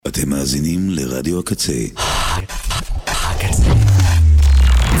אתם מאזינים לרדיו הקצה. הקצה.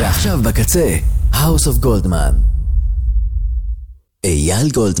 ועכשיו בקצה, House of Goldman. אייל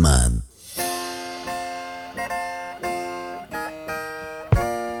גולדמן.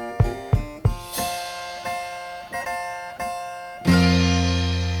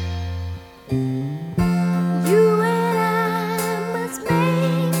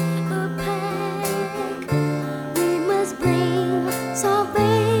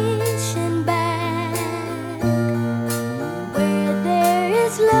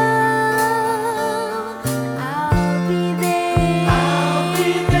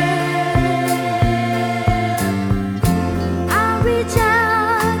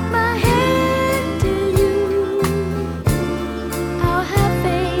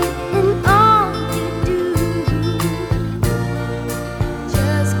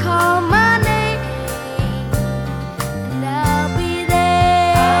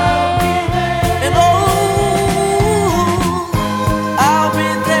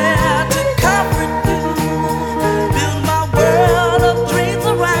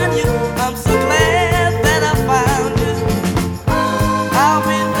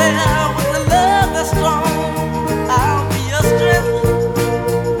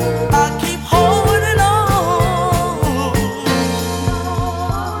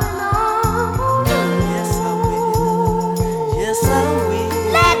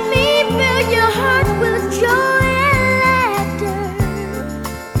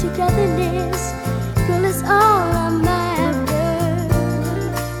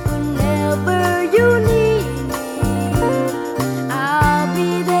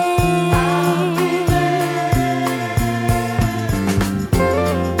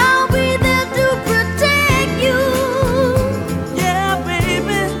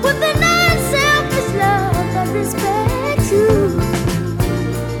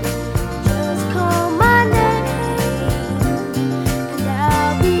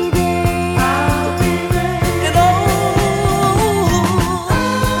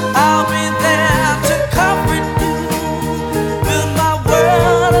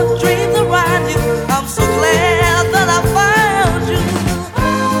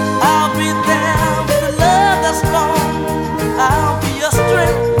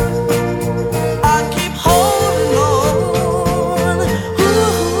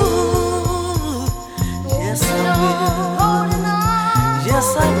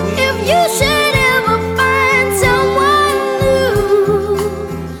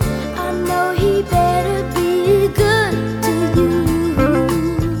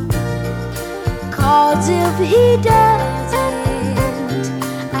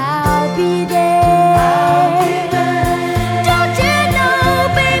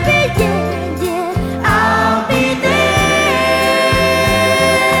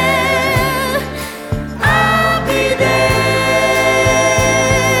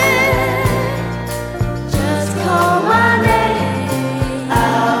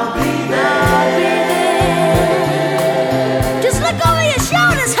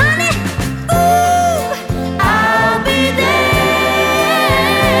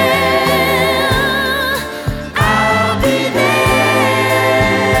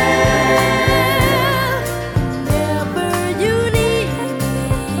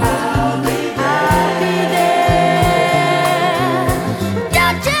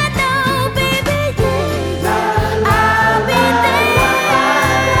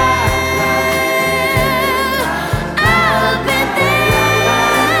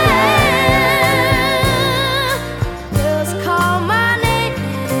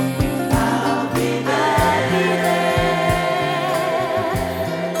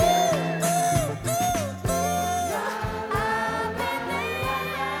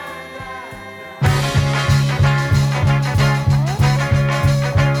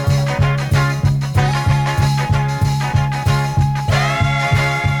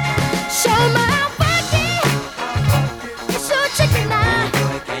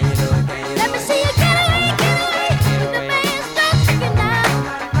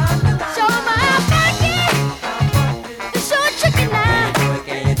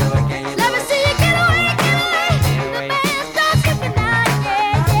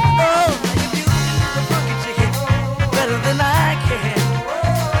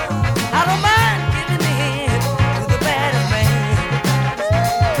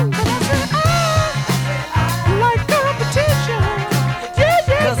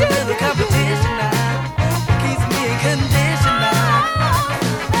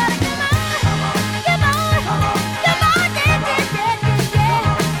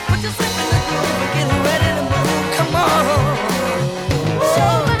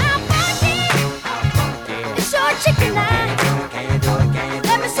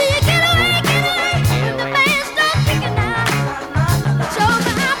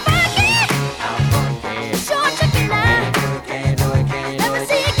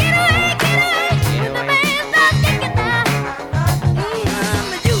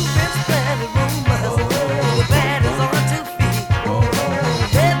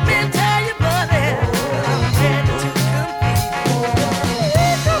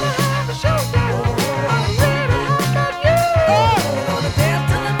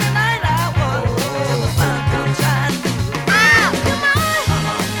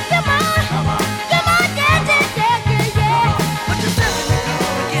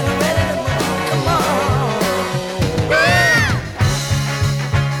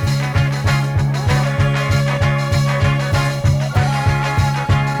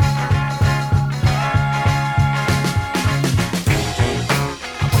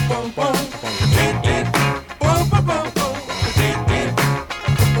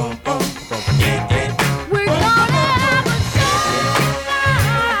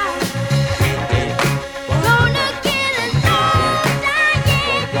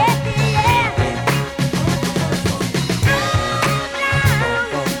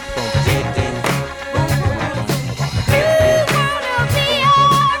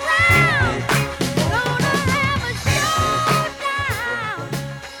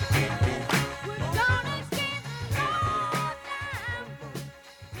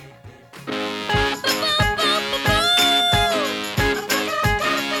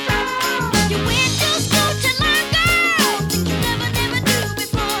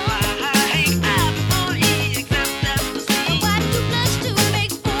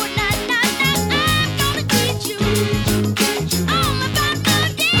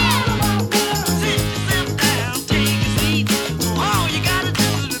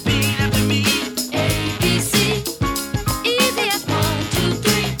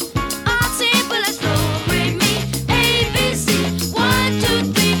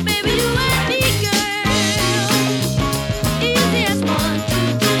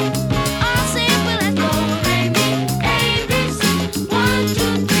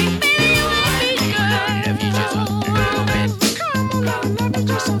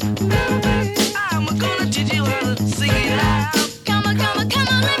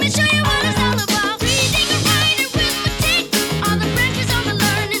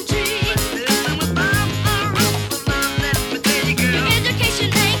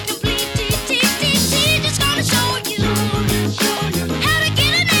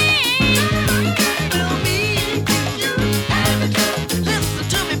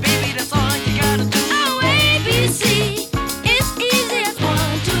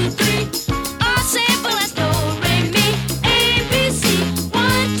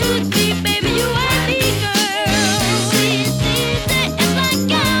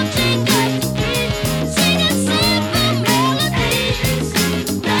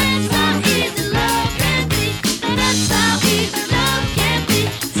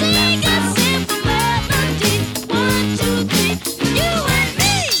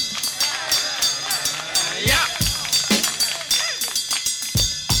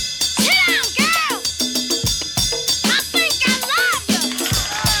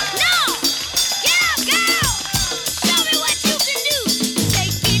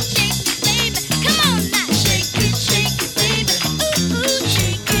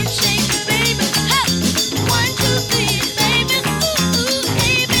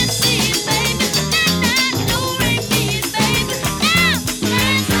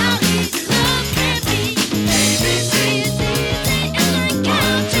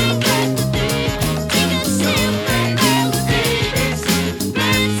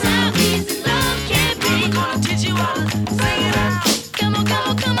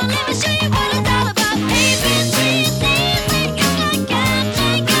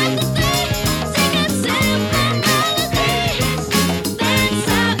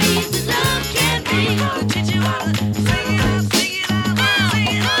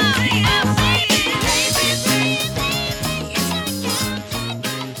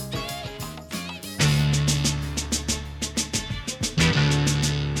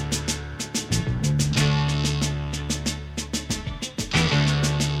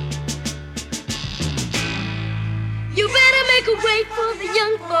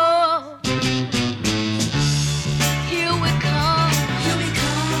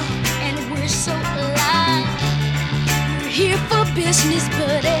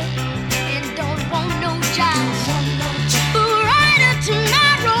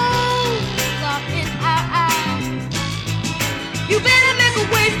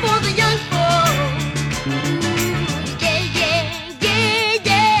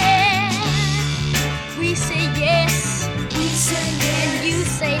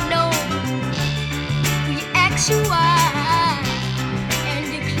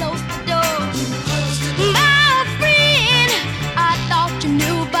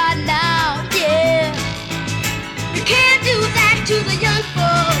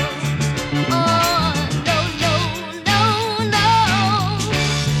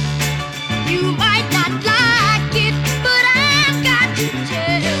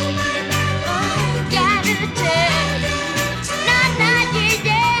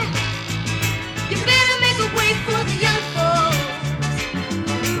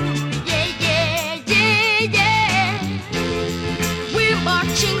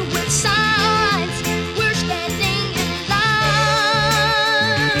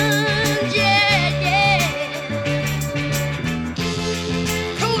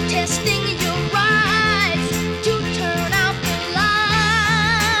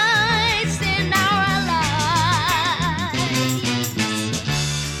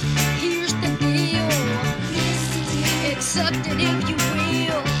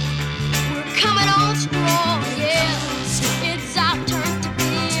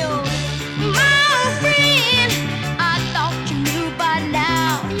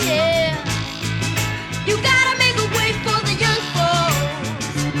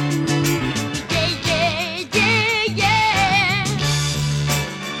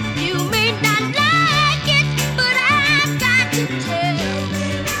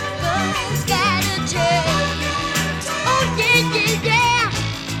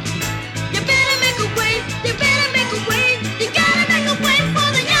 make a way.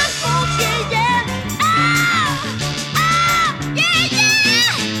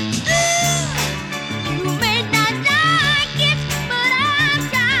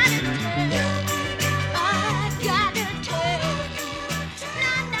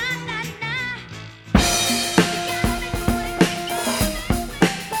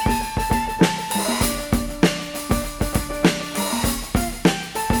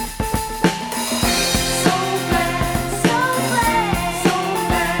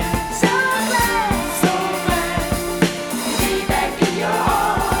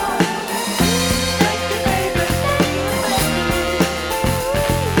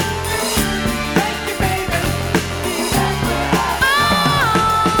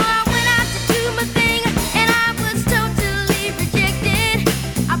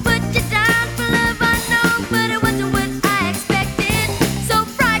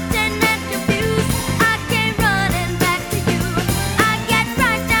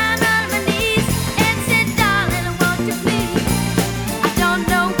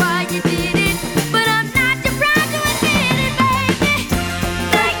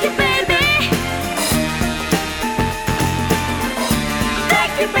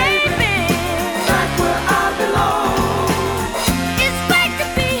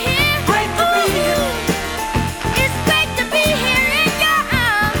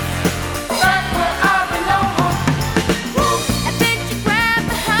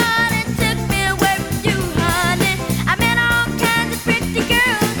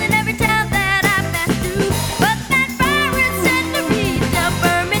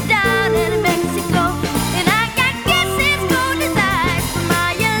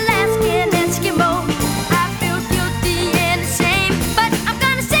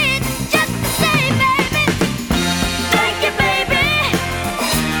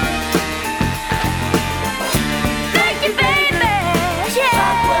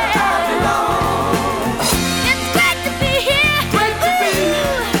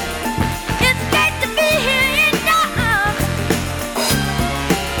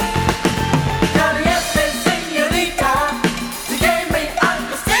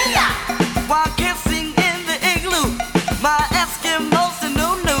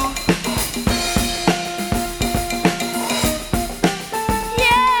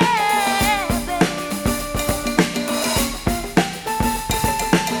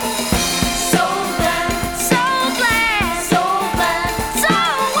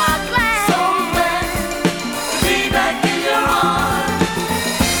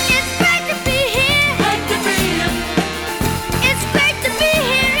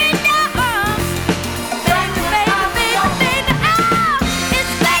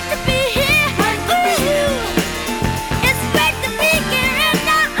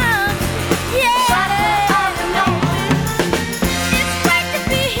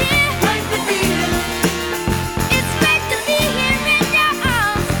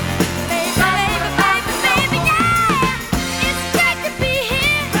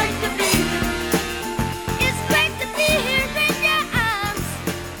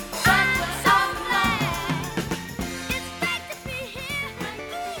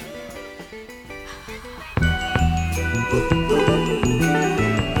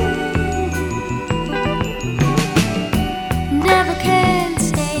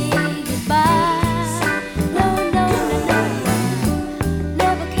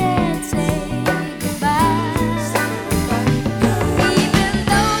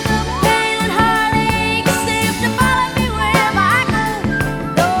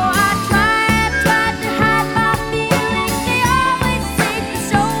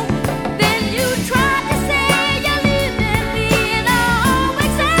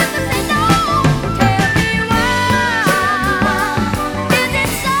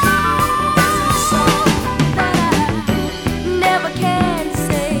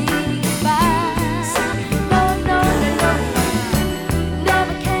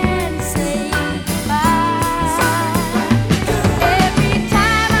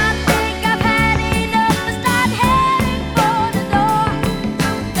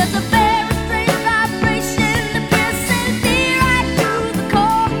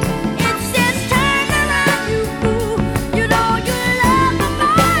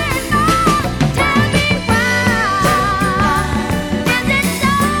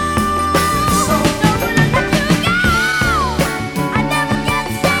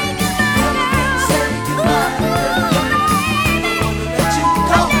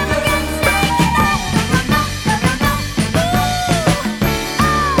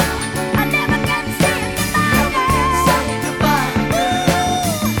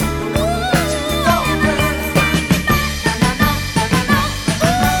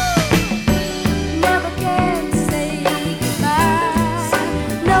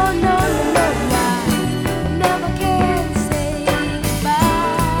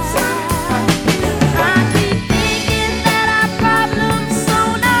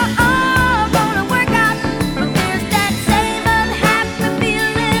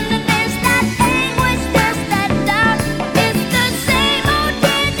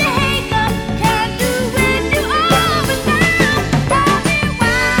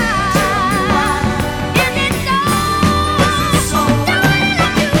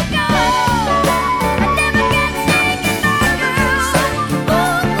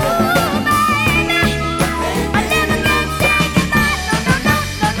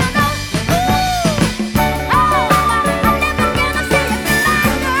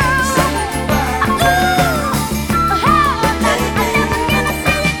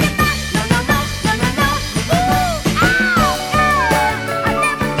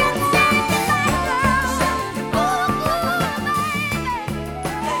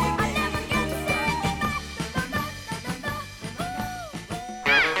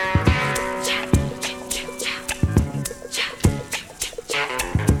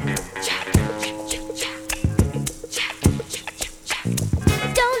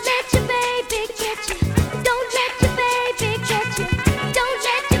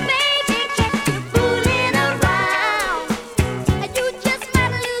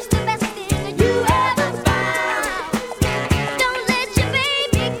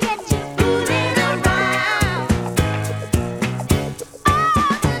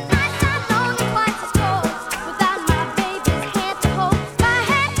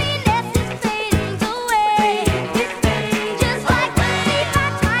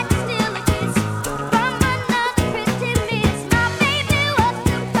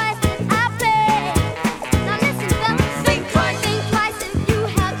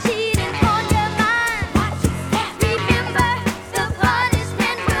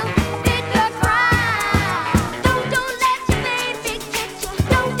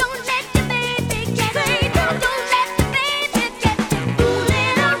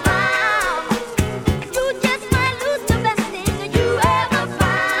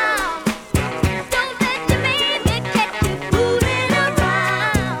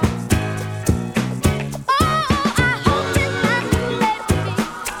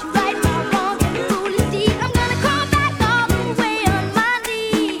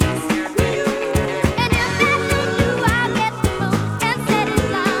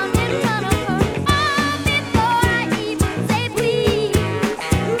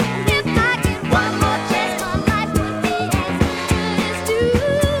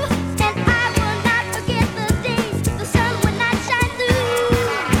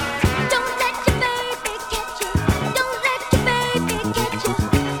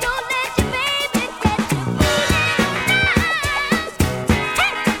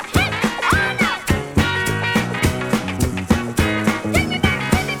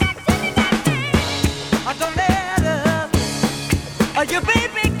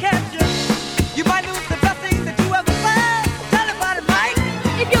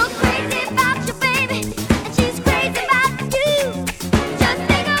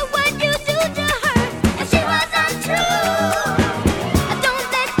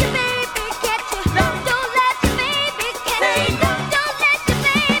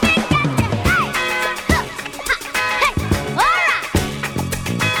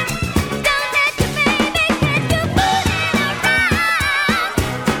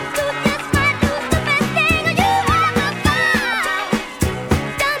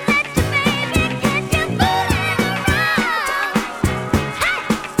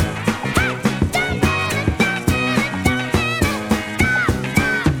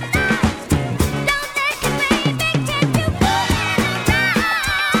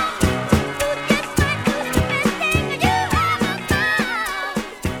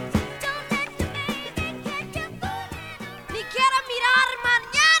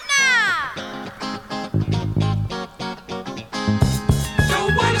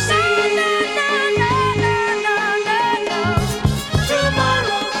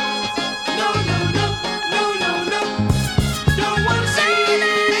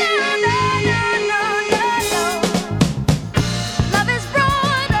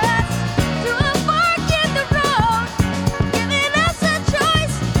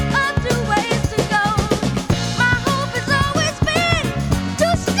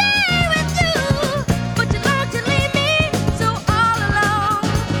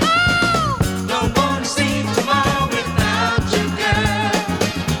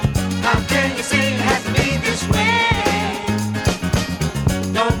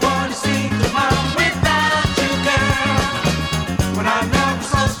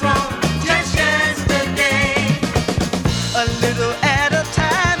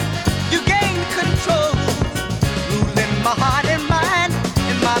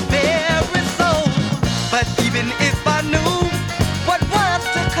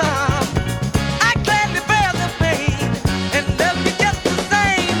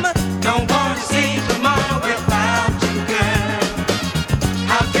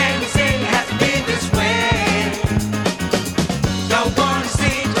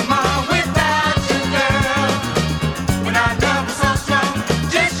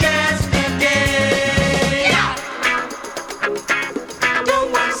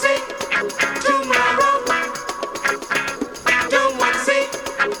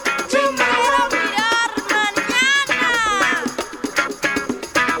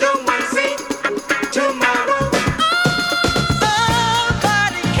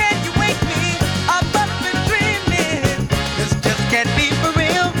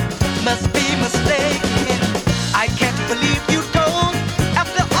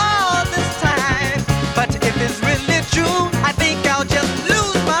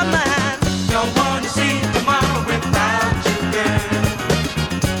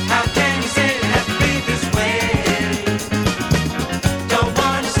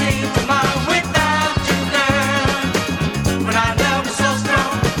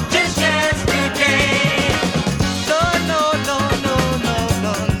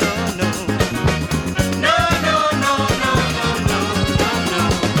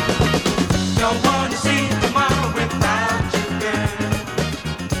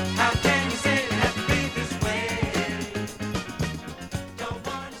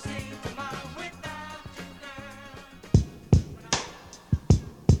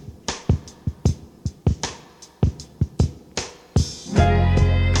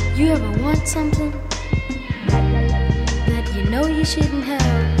 You ever want something that you know you shouldn't have?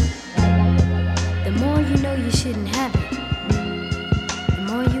 The more you know you shouldn't have it, the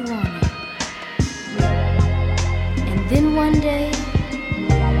more you want it. And then one day,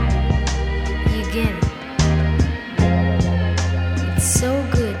 you get it. It's so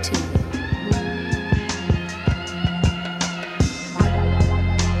good to you.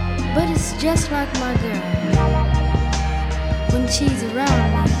 But it's just like my girl. When she's around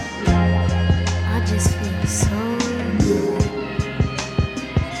me, I just feel so good.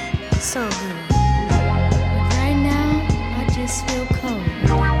 So good. But right now, I just feel cold.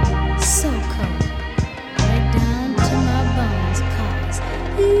 So cold. Right down to my bones, 'cause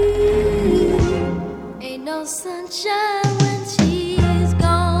ain't no sunshine when she's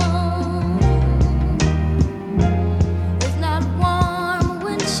gone. It's not warm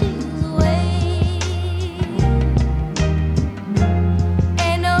when she's away.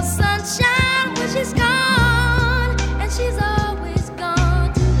 Ain't no sunshine when she's gone, and she's always gone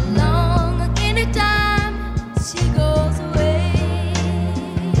too long. Anytime she goes away,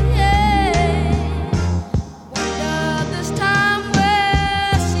 wonder this time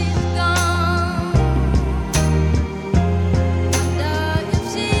where she's gone. Wonder if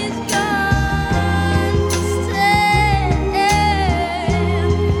she's gone to stay.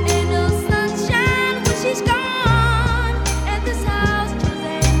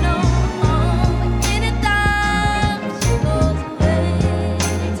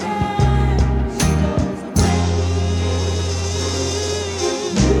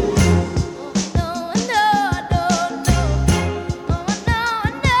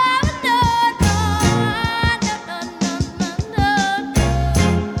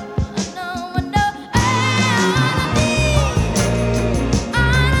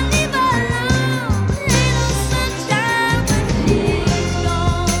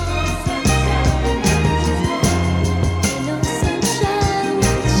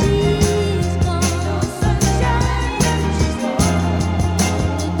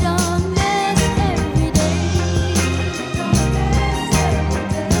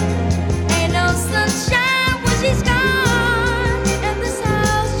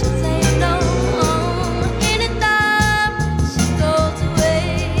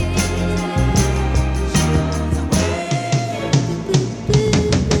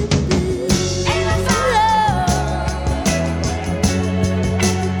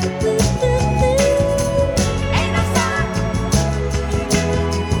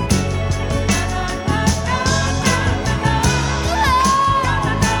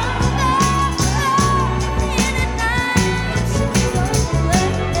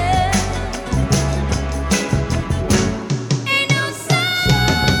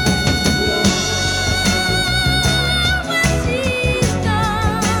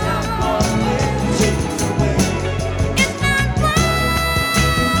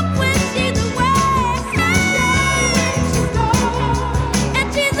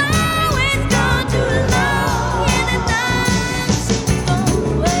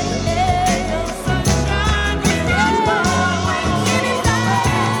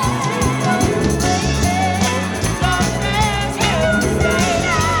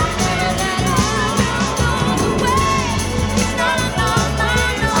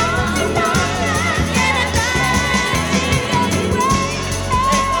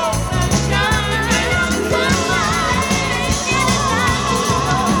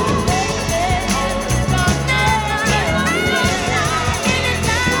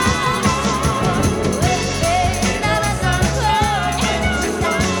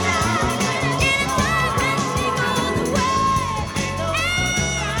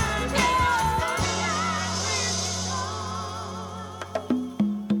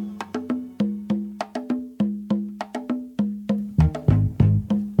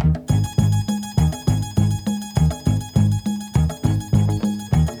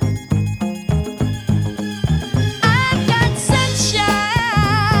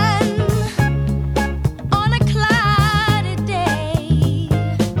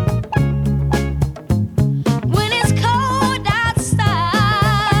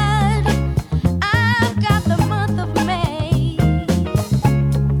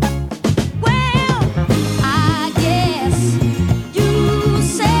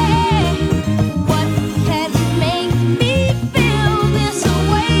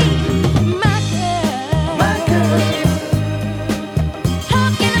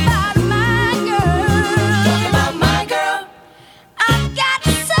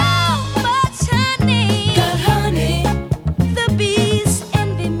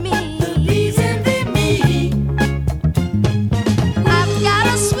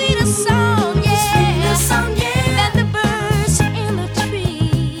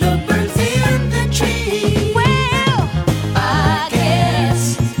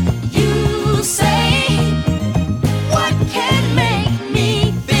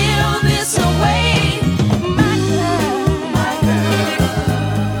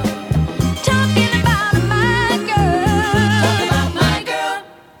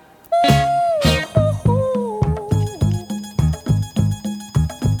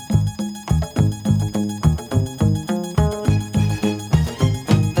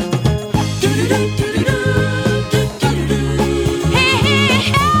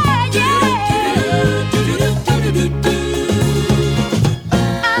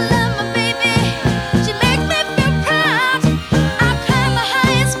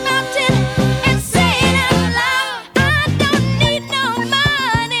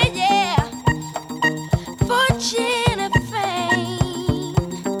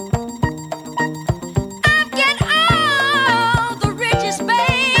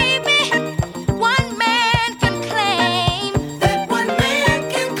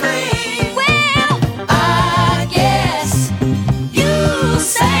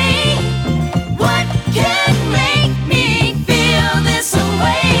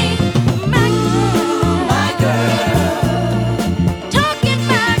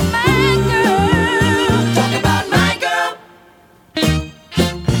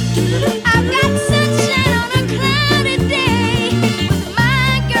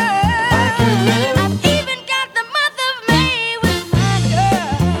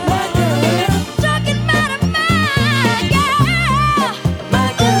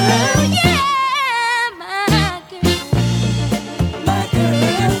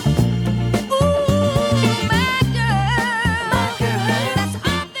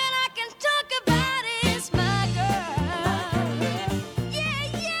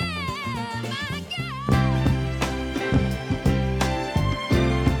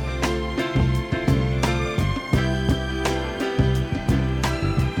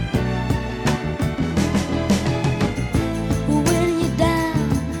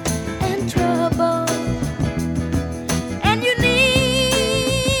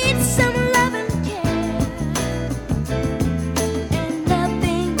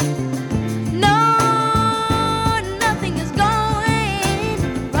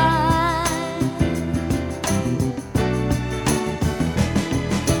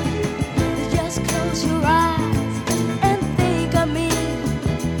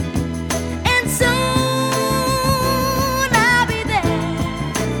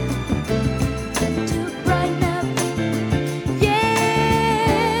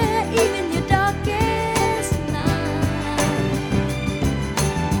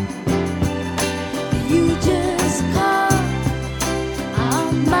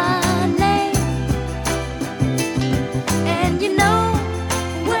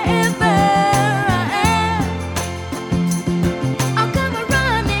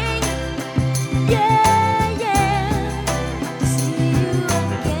 yeah, yeah, to see you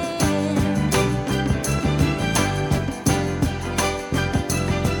again.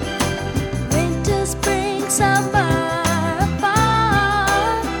 Winter, spring, summer,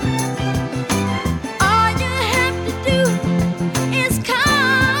 fall. All you have to do is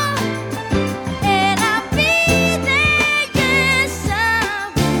call, and I'll be there. Yes,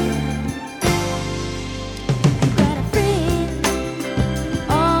 I will. You got a friend,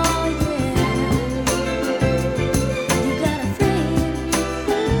 oh yeah.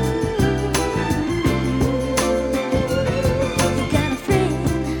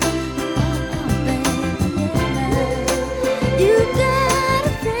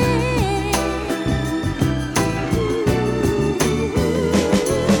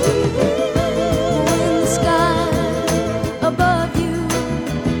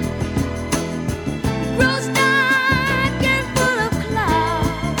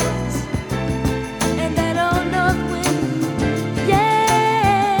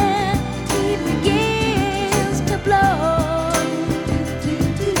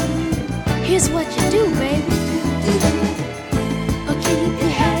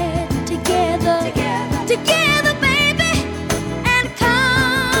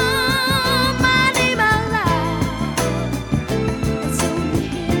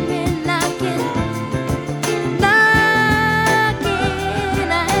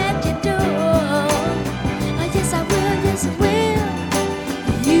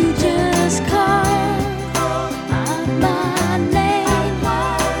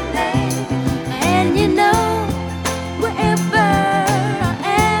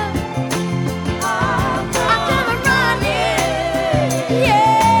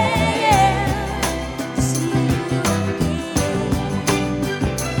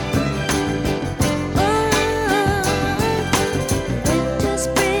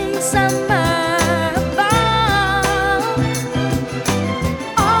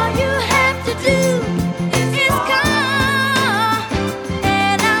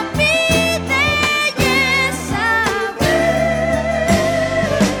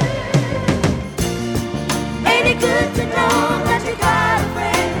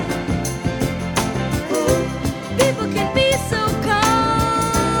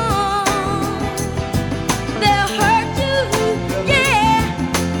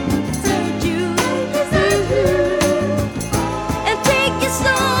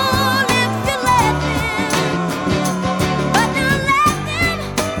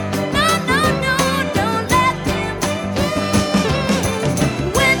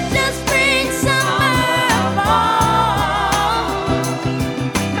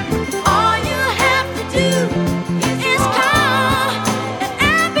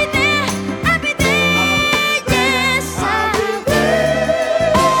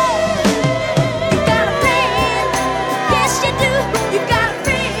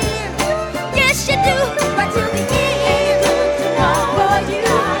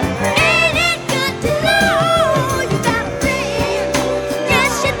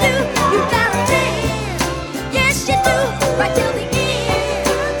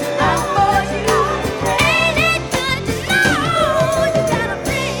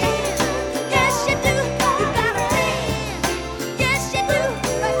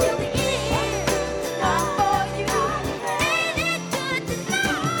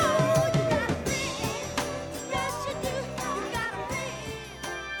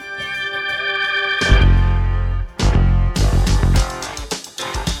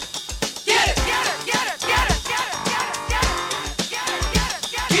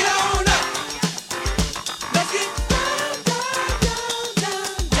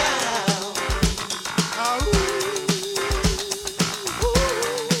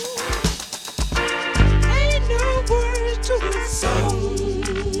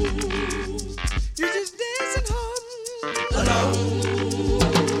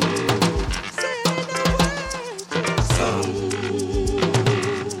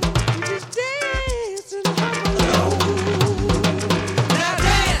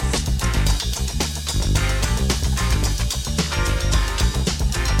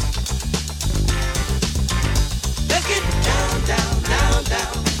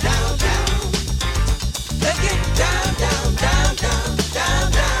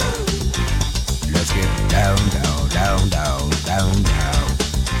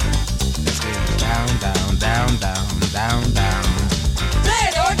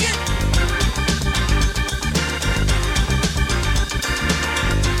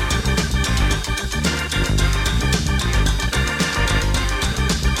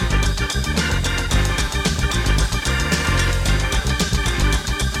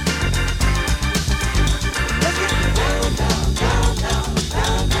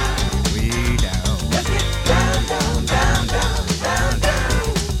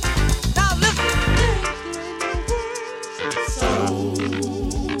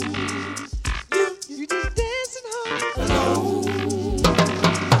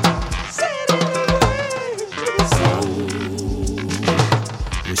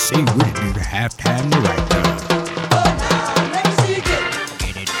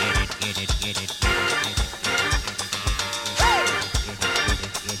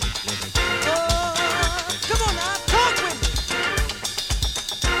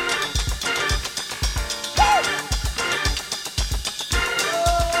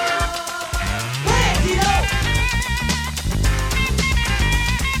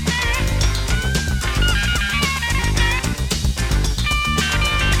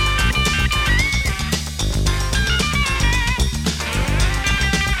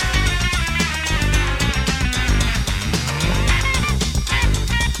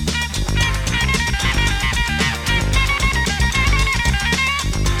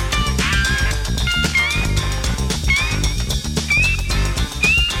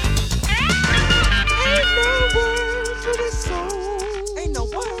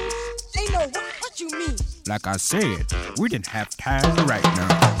 like I said, we didn't have time to write now.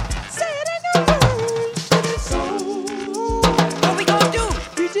 Say it ain't no words, but it's so. What we gonna do?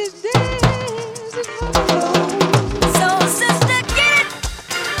 We just dance and hold. So sister, get it.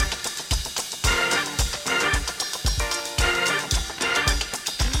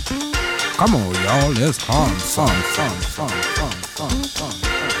 Come on, y'all, let's fun.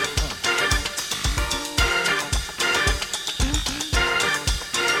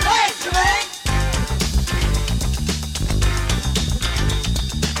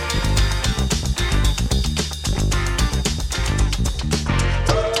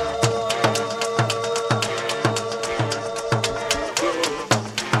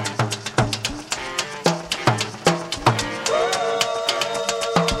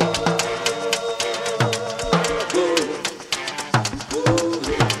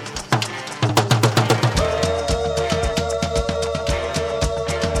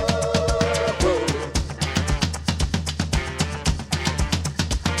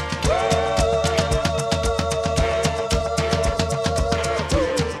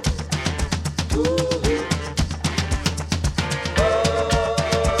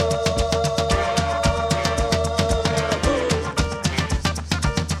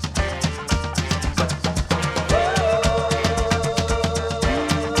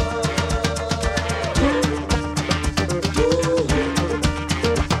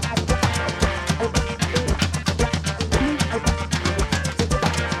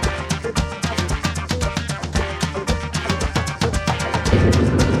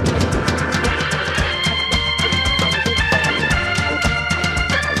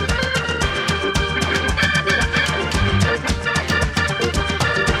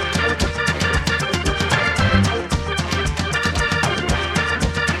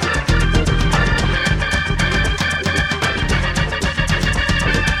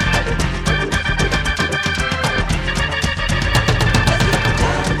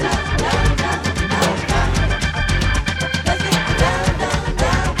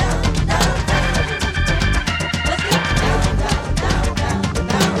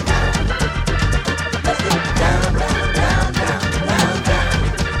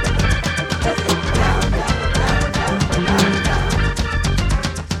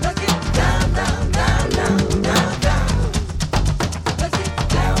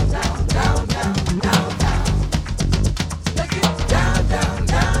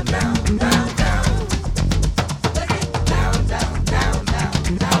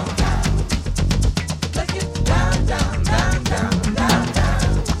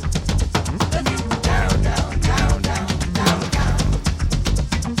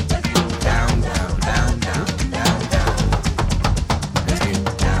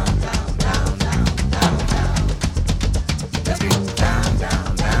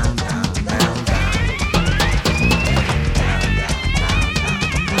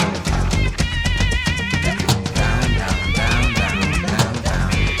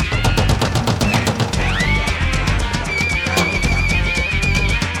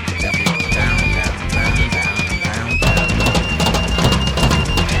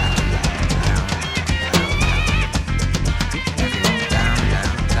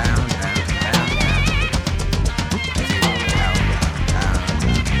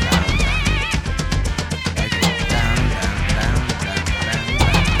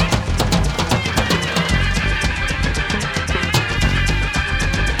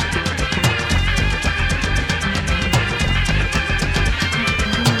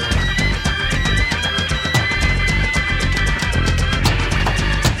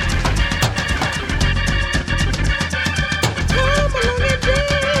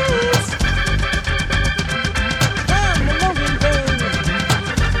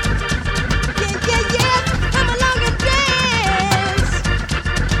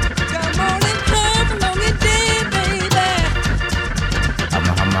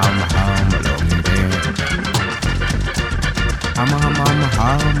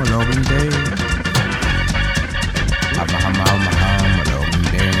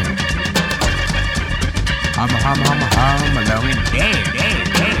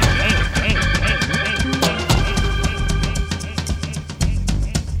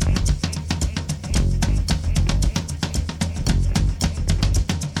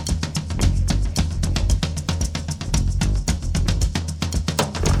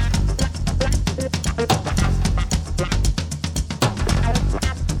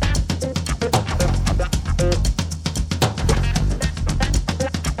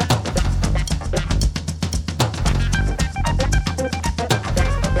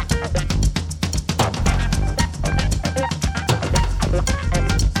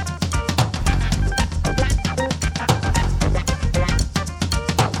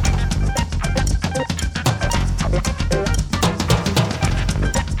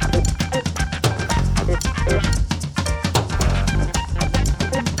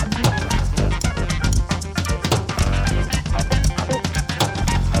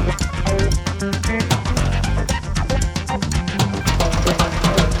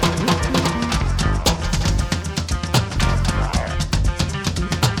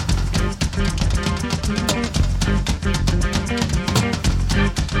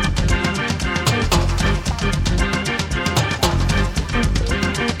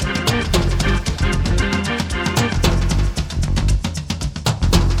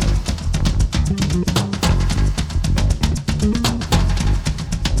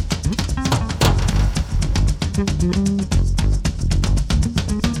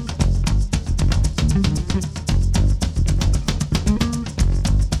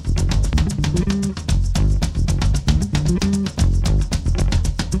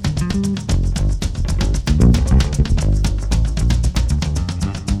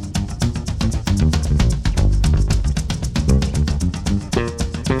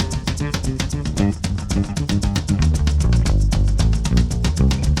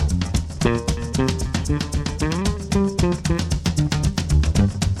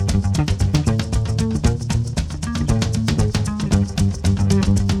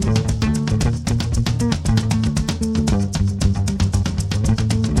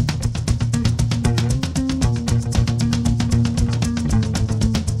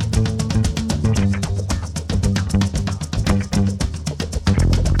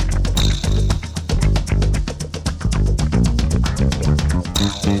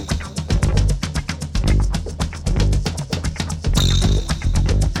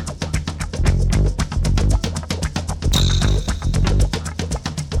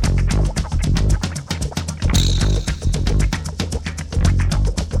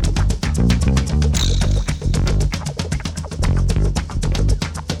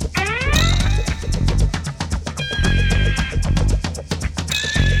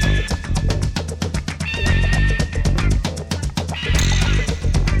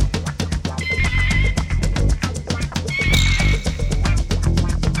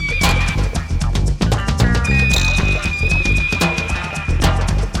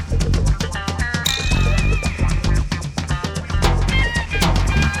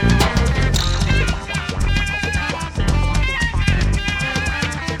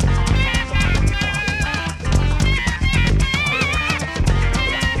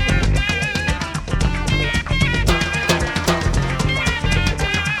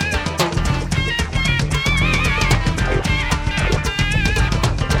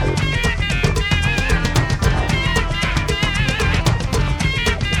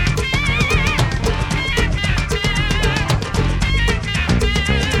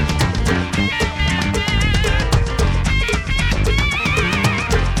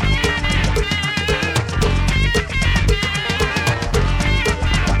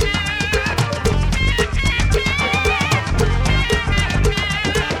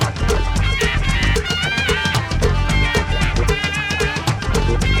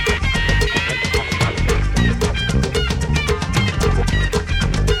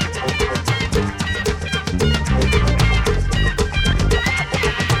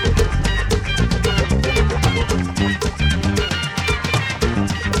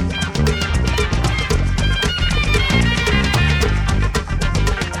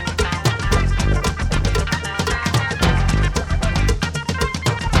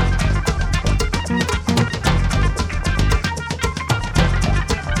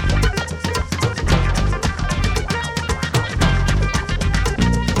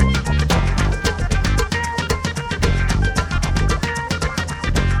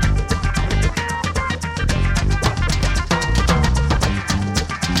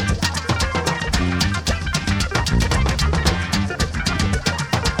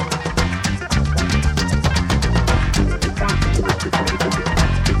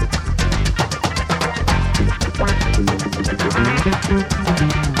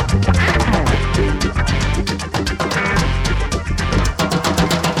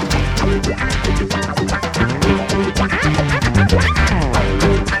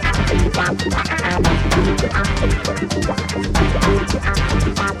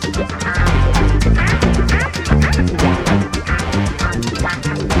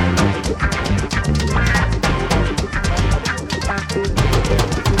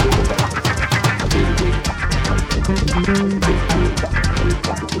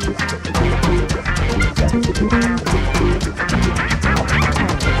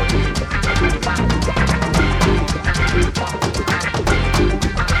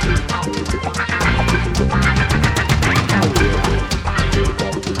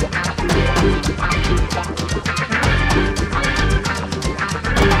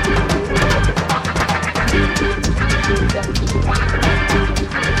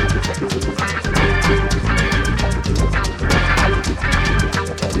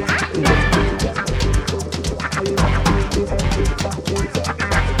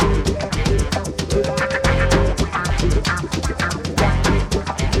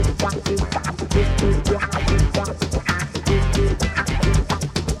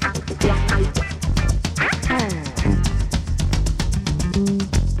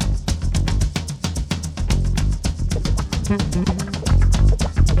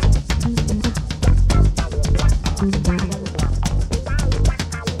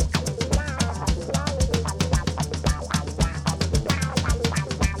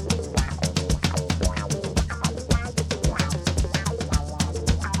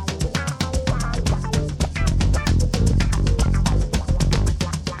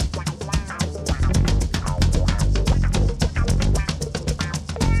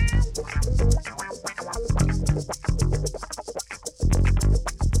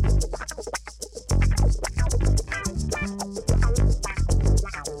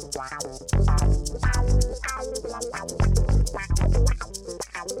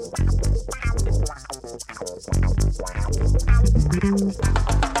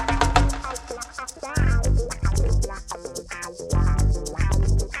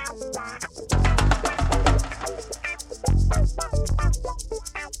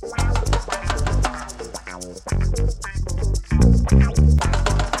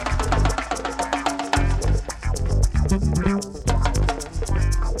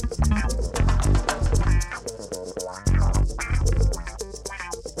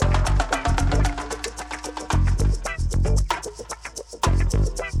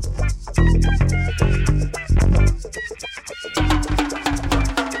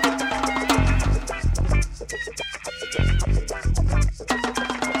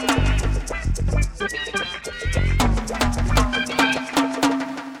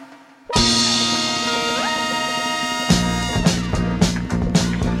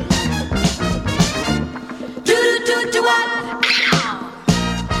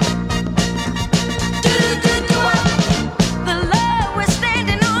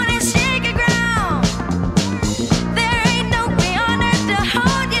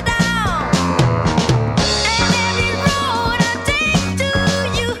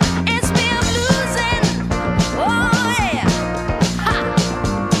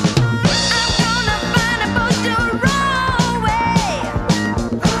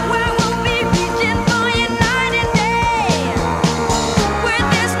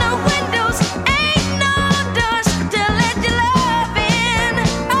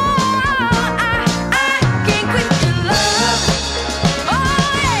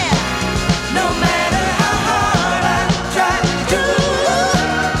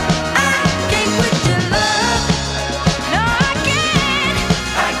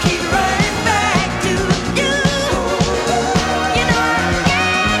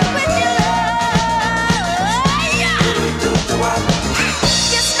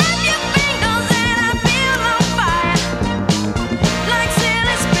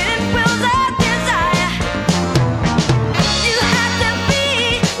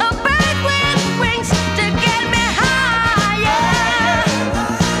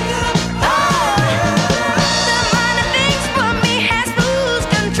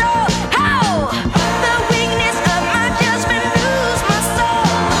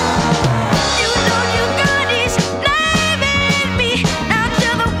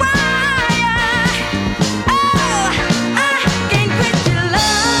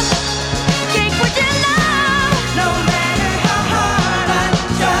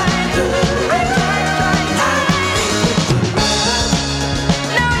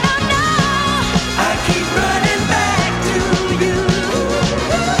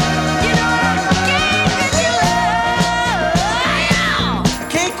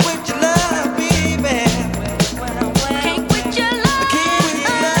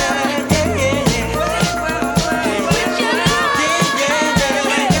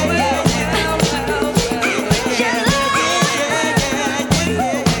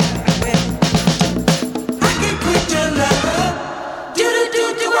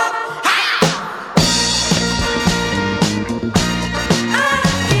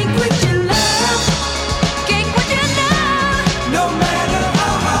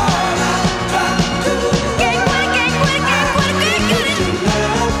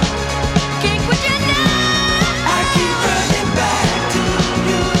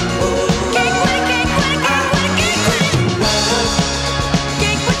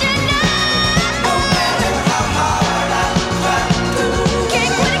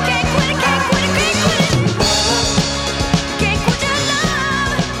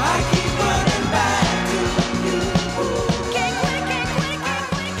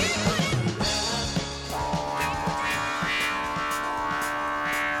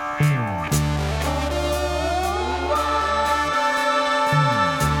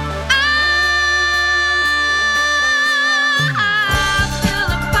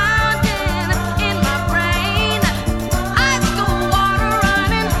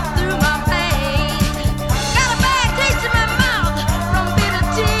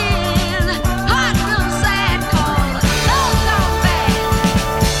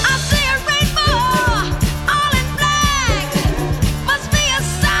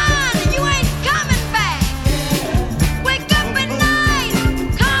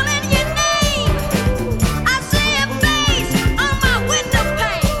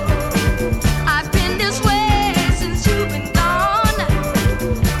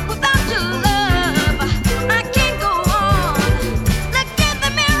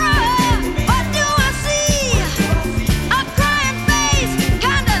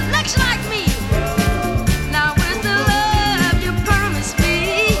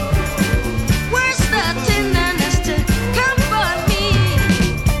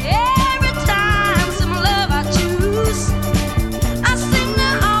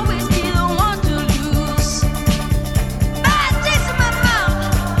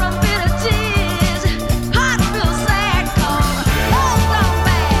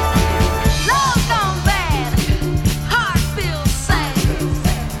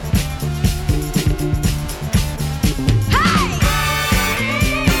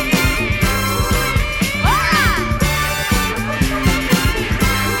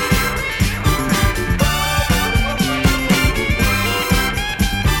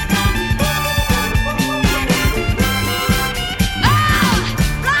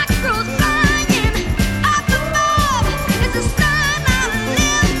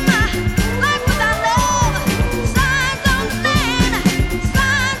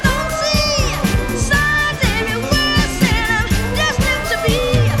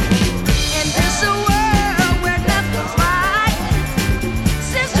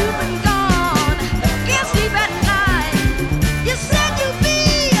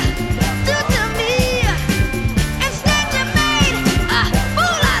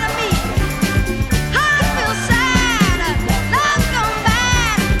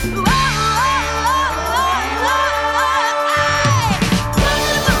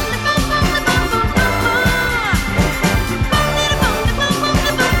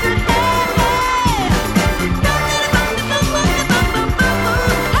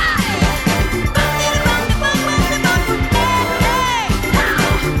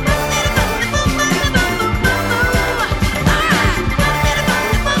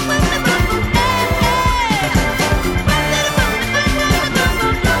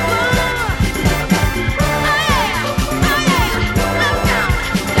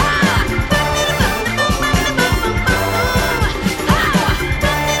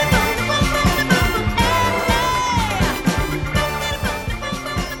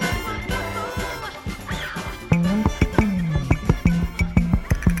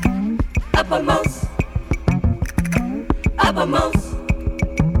 uppermost, uppermost,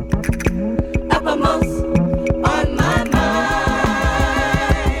 uppermost on my mind.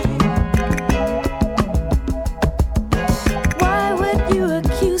 Why would you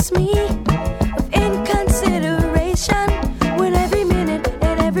accuse me of inconsideration when every minute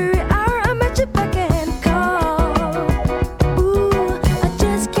and every hour I'm at your beck and call? Ooh, I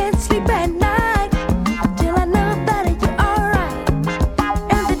just can't sleep at night till I know that you're alright.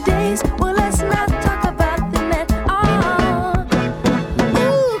 And the days, well, let's not talk about them at all.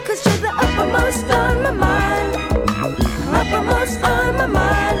 Ooh, 'cause you're the uppermost on my mind, uppermost on my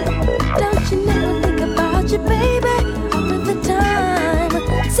mind. Don't you never think about you, baby, all of the time?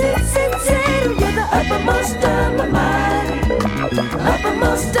 Sit, you're the uppermost on my mind,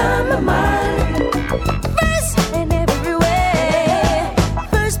 uppermost on my mind. First in every way,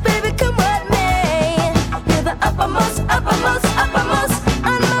 first, baby, come what may. You're the uppermost, uppermost, uppermost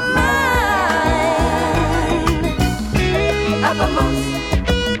on my mind, uppermost,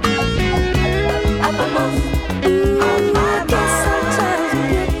 uppermost on my mind. I guess sometimes I'm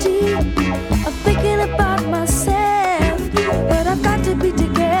guilty of thinking about myself, but I've got to be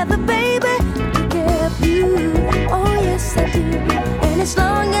together, baby, to get you. Oh yes, I do. And as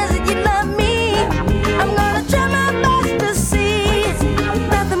long as you love me, I'm gonna try my best to see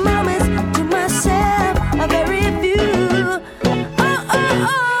that the moments to myself are very few. Oh, oh,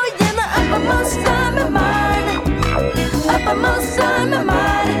 oh, you're the uppermost on my mind, uppermost on my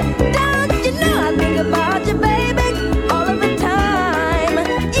mind. Don't you know I think about you, baby, all of the time?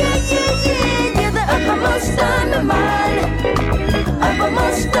 Yeah, yeah, yeah, you're the uppermost on my mind,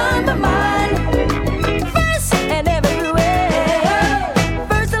 uppermost on my mind. First and every way,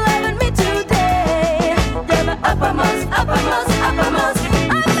 first loving me today. You're the uppermost, uppermost, uppermost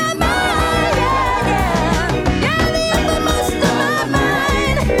on my mind. Yeah, yeah, you're the uppermost on my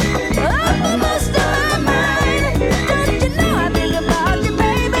mind, uppermost on my mind. Don't you know I think about you,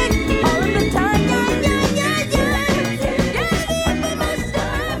 baby, all of the time? Yeah, yeah, yeah, yeah. You're the uppermost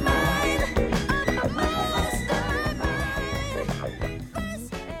on my mind, uppermost on my mind.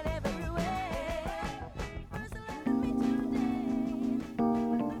 First and every way, first loving me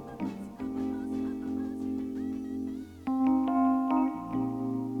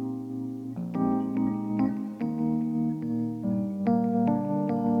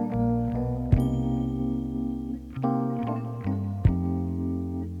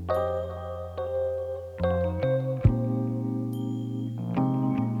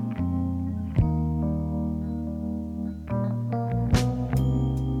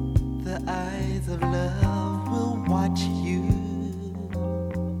The eyes of love will watch you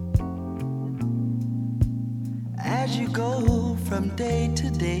as you go from day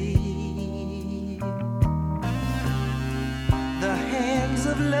to day. The hands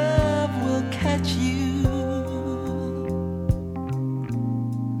of love will catch you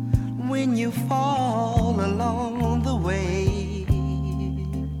when you fall along the way.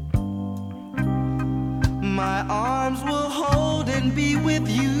 My arms will hold and be with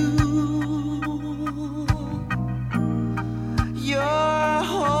you your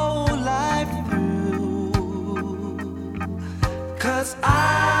whole life through. 'Cause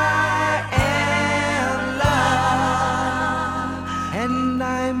I am love and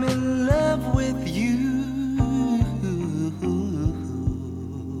I'm in love with you.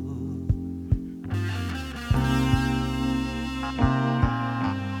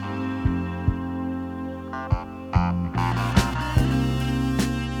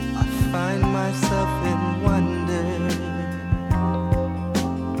 I find myself in wonder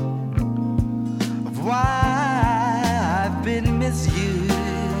of why I've been misused.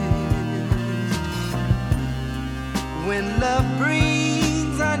 When love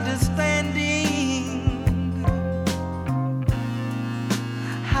brings understanding,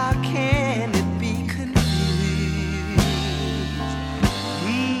 how can it be confused?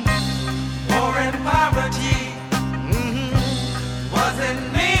 War and poverty wasn't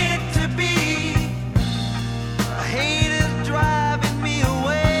meant to be.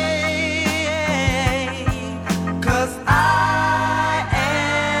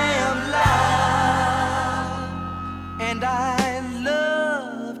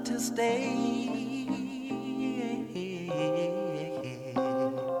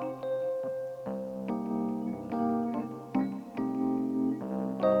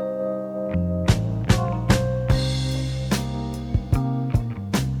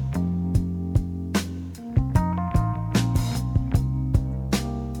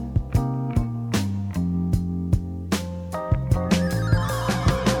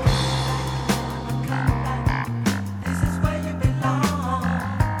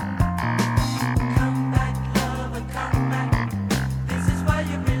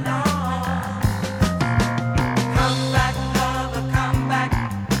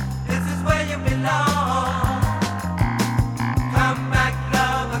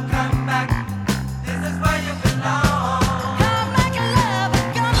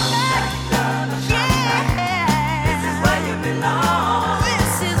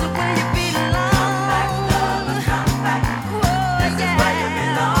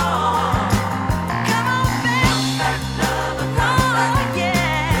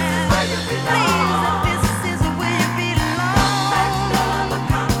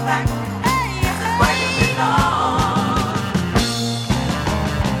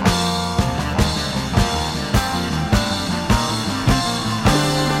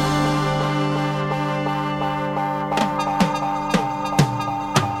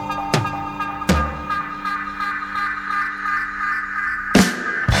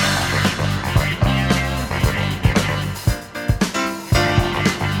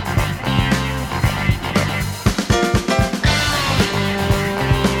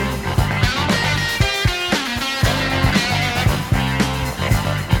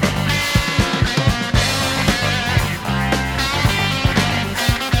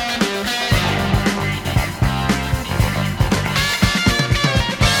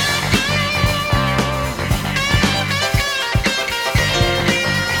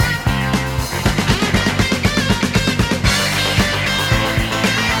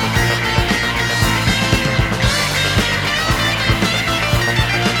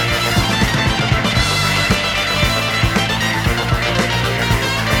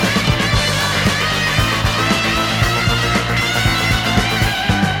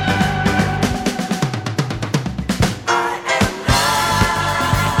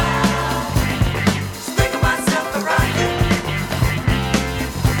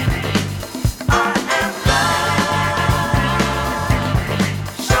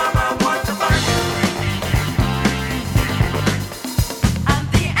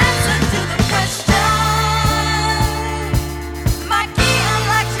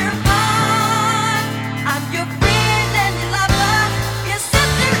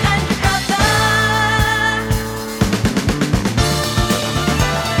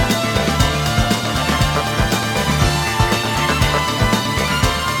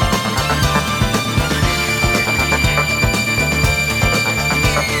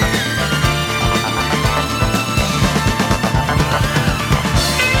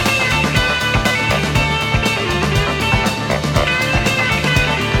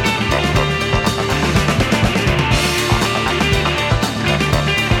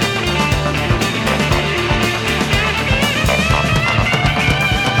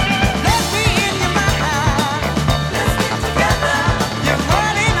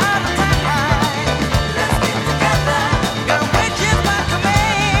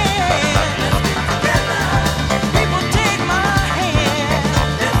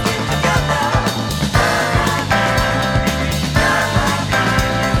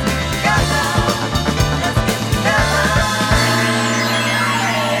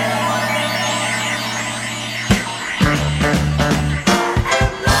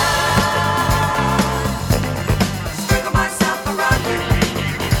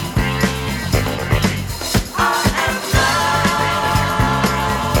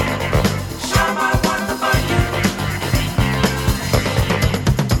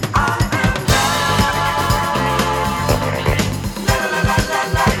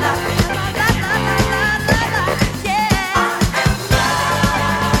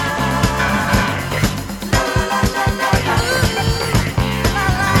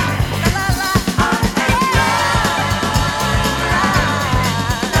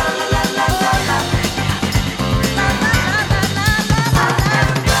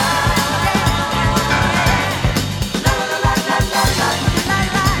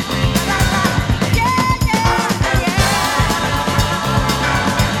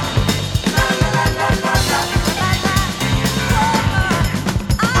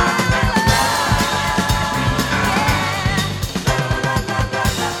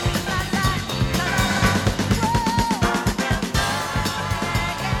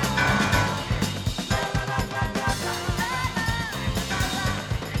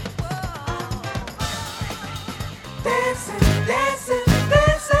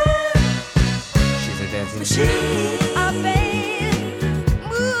 machine. Oh, baby,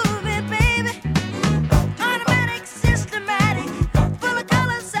 move it, baby. Automatic, systematic, full of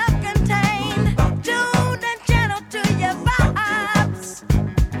color, self-contained, tuned and channeled to your vibes.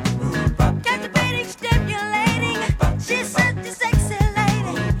 Captivating, stimulating, she's such a sexy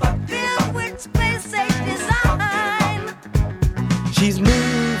lady, filled with space age design. She's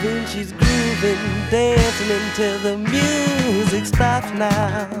moving, she's grooving, dancing until the music stops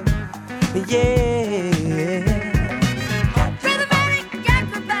now. Yeah. Rhythmatic,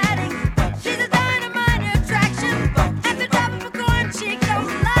 acrobatic, she's a dynamite attraction. At the top of a coin, she goes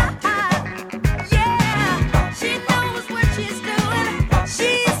live. Yeah, she knows what she's doing.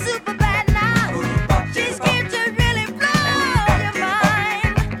 She's super bad now. She's here to really blow your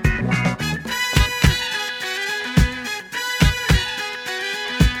mind.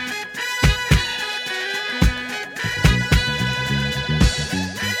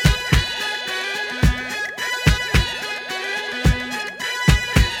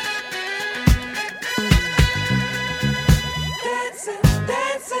 Dancing,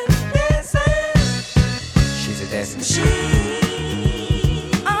 dancing, dancing. She's a dancing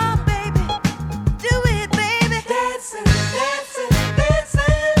Machine. Oh, baby, do it, baby. Dancing, dancing,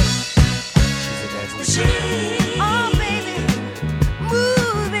 dancing. She's a dancing Machine. Oh, baby,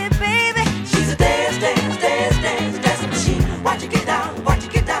 move it, baby. She's a dance, dance, dance, dance, dancing machine. Watch it get down,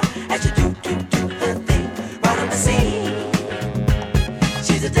 as you do her thing right on the scene.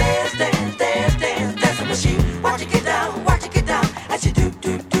 She's a dance, dance, dance, dance, dancing machine. Watch it get down, as you do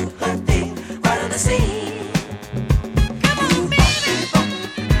her thing right on the scene.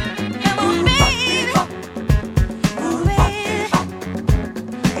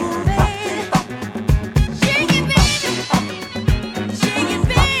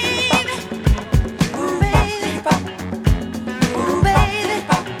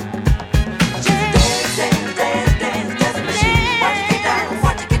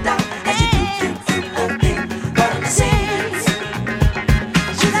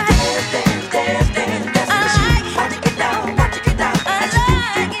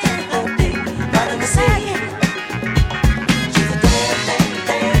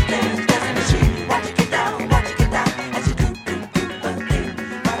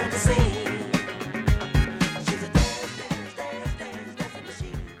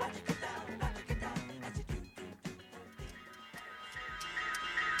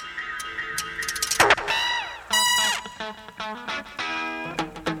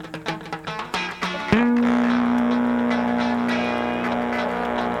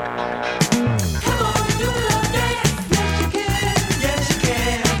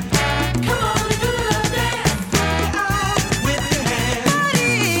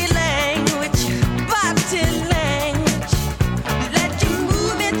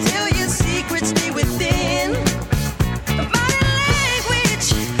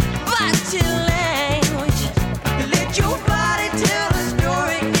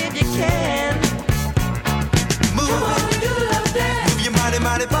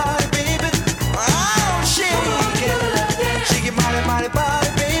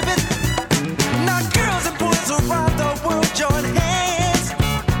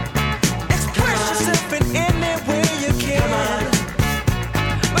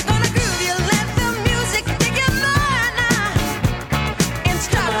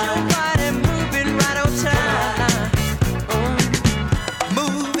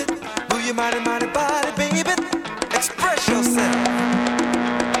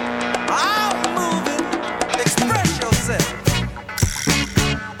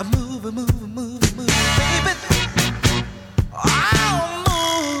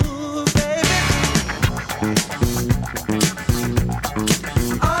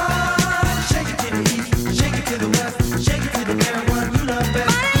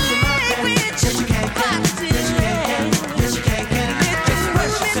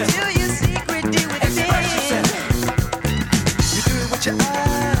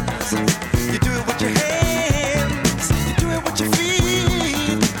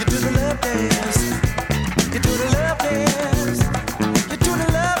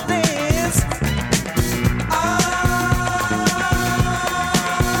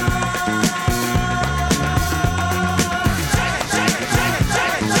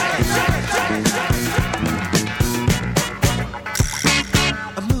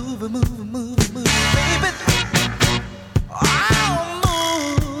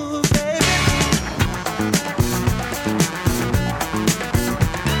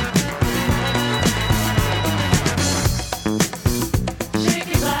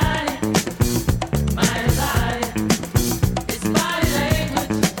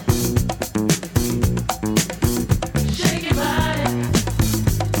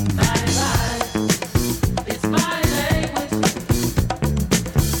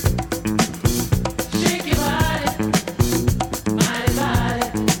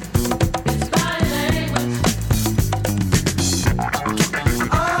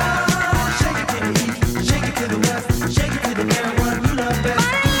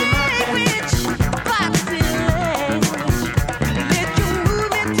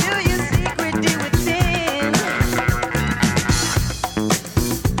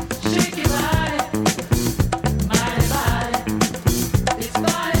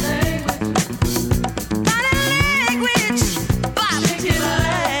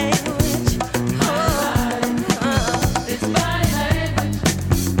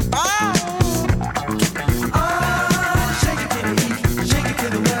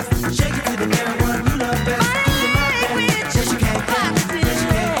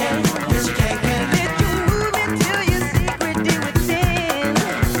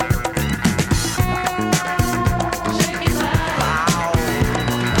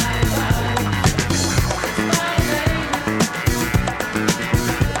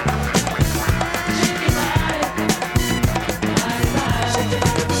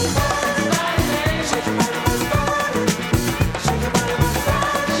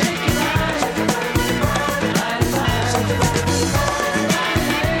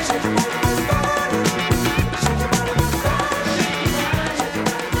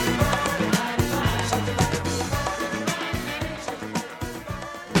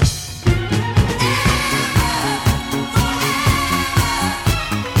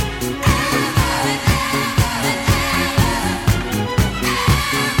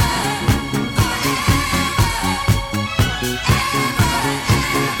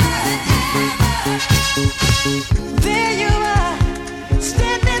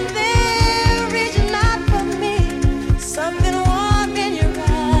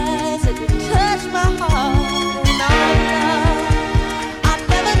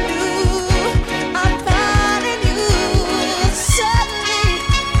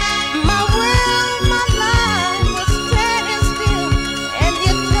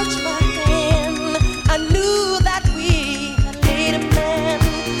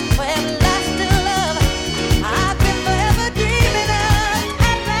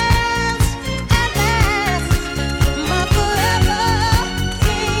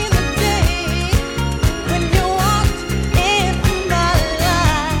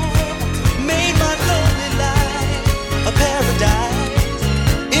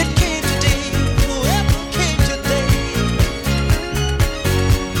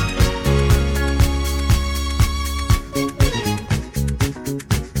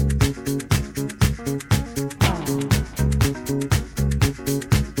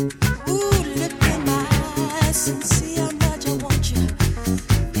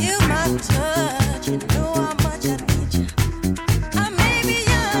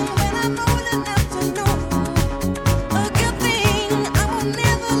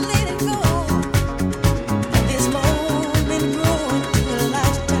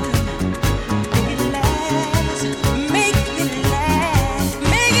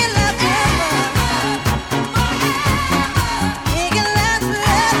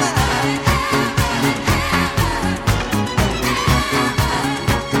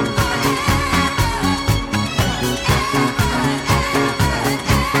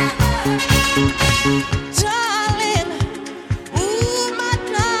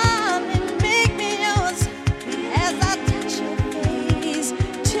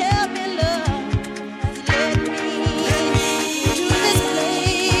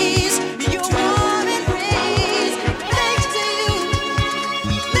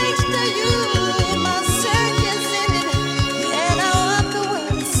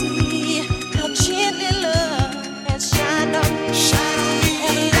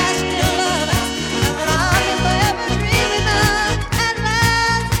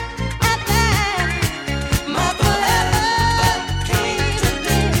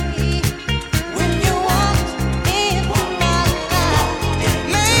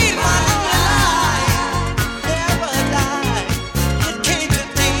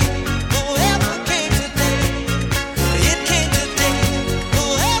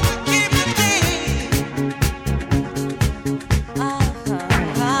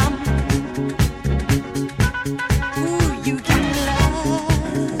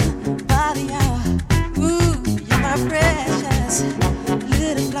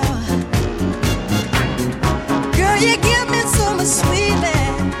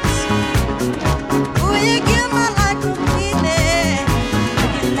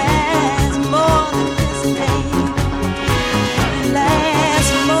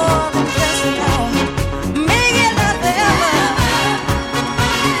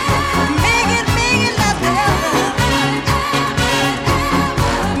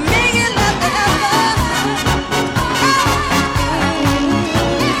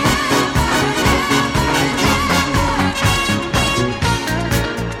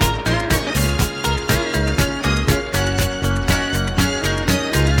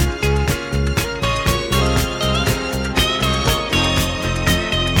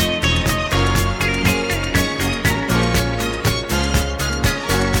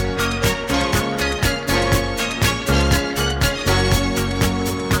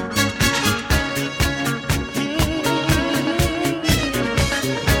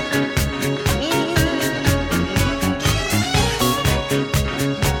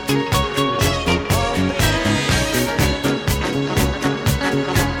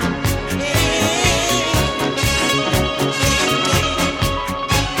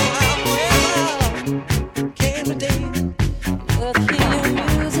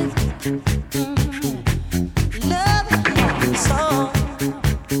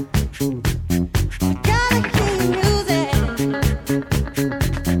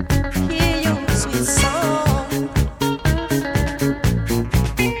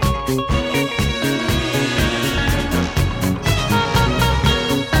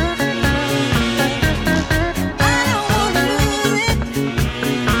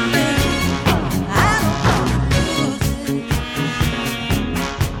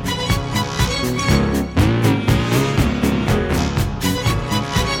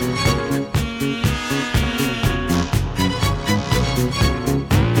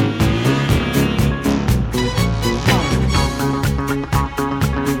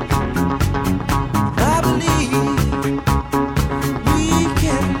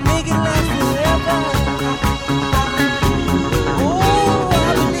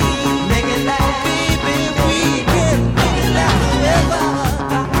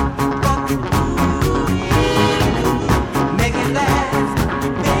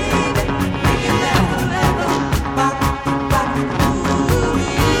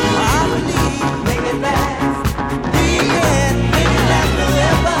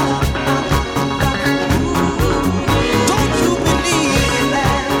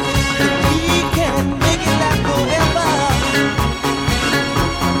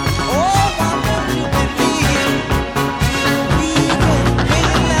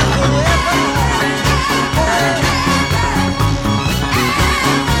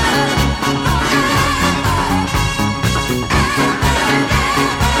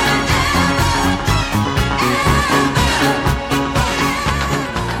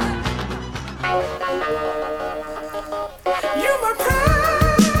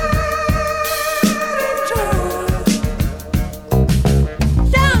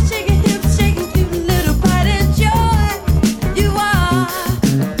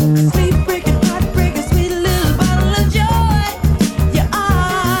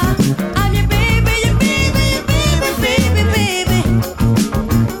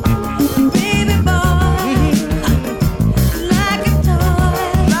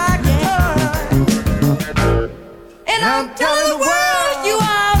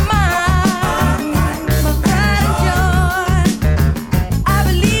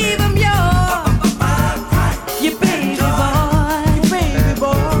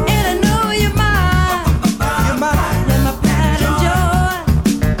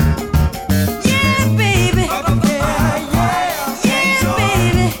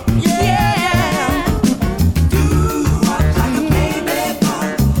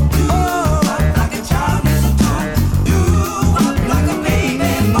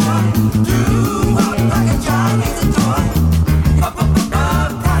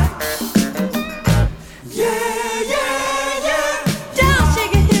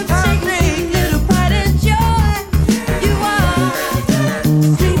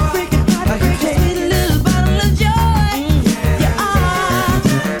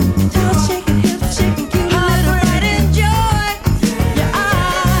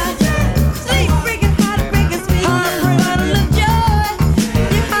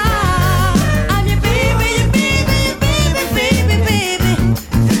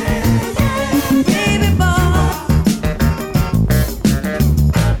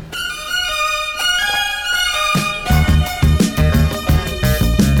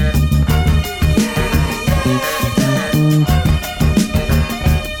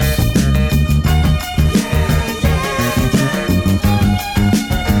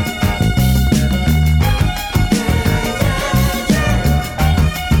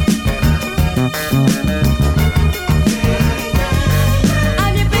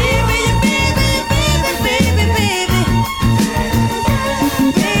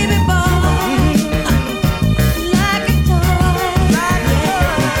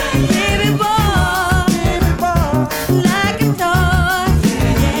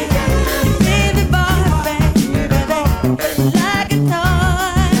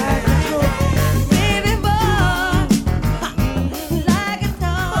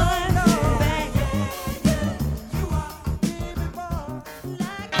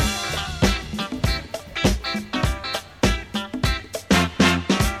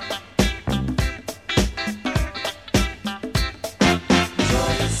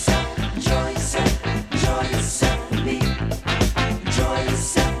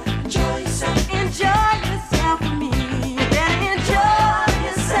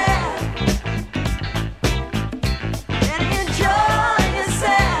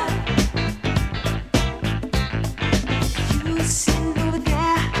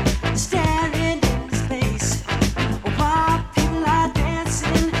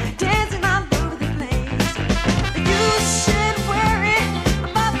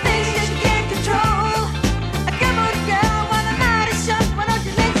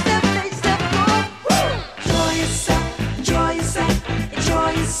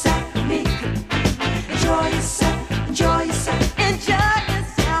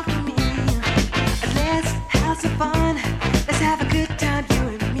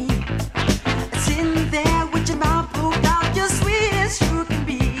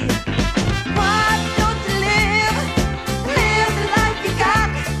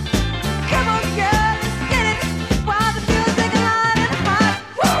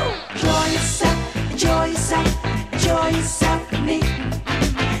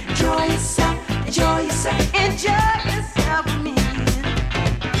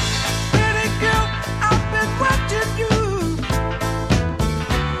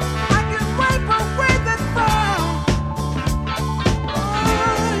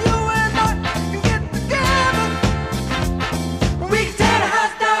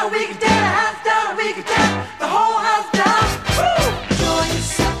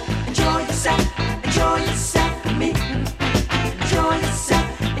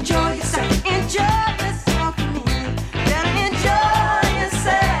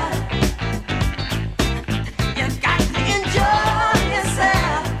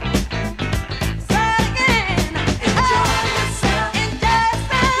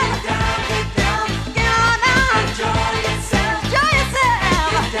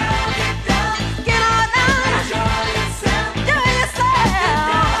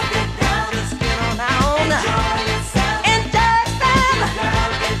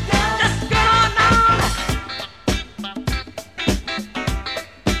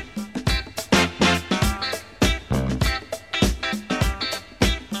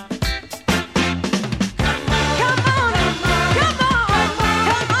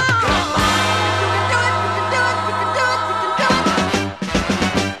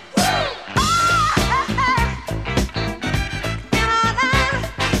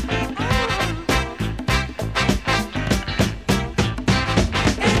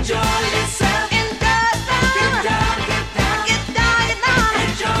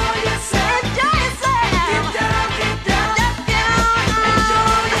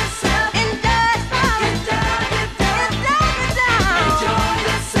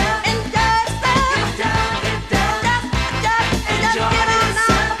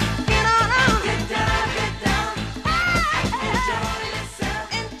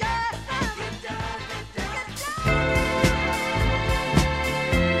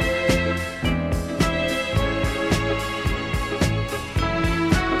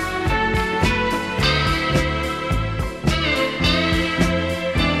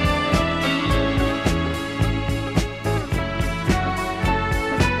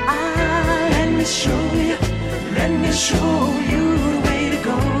 show you the way to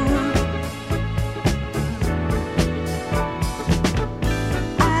go.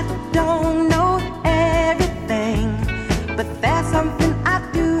 I don't know everything, but there's something I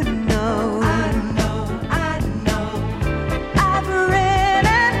do know. I know. I've read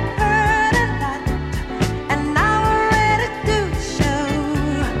and heard a lot, and now we're ready to show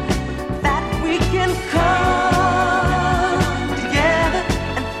that we can come together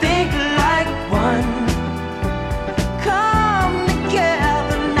and think like one. Come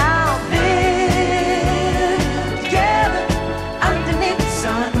together now, live together underneath the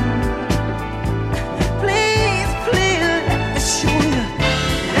sun. Please, please, let me show you,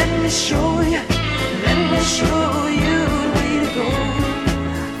 let me show you, let me show you the way to go.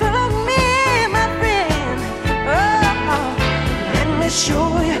 Follow me, my friend. Oh, let me show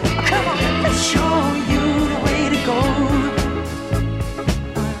you. Come on, let me show you the way to go.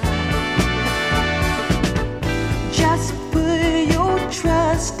 Just put your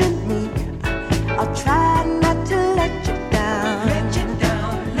trust in me. I'll try not to let you down. Let you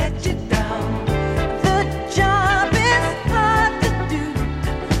down, let you down. The job is hard to do,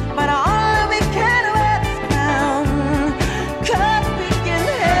 but all we can do is crown. 'Cause we can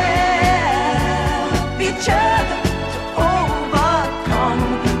help each other to overcome.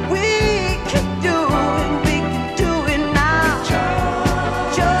 We can do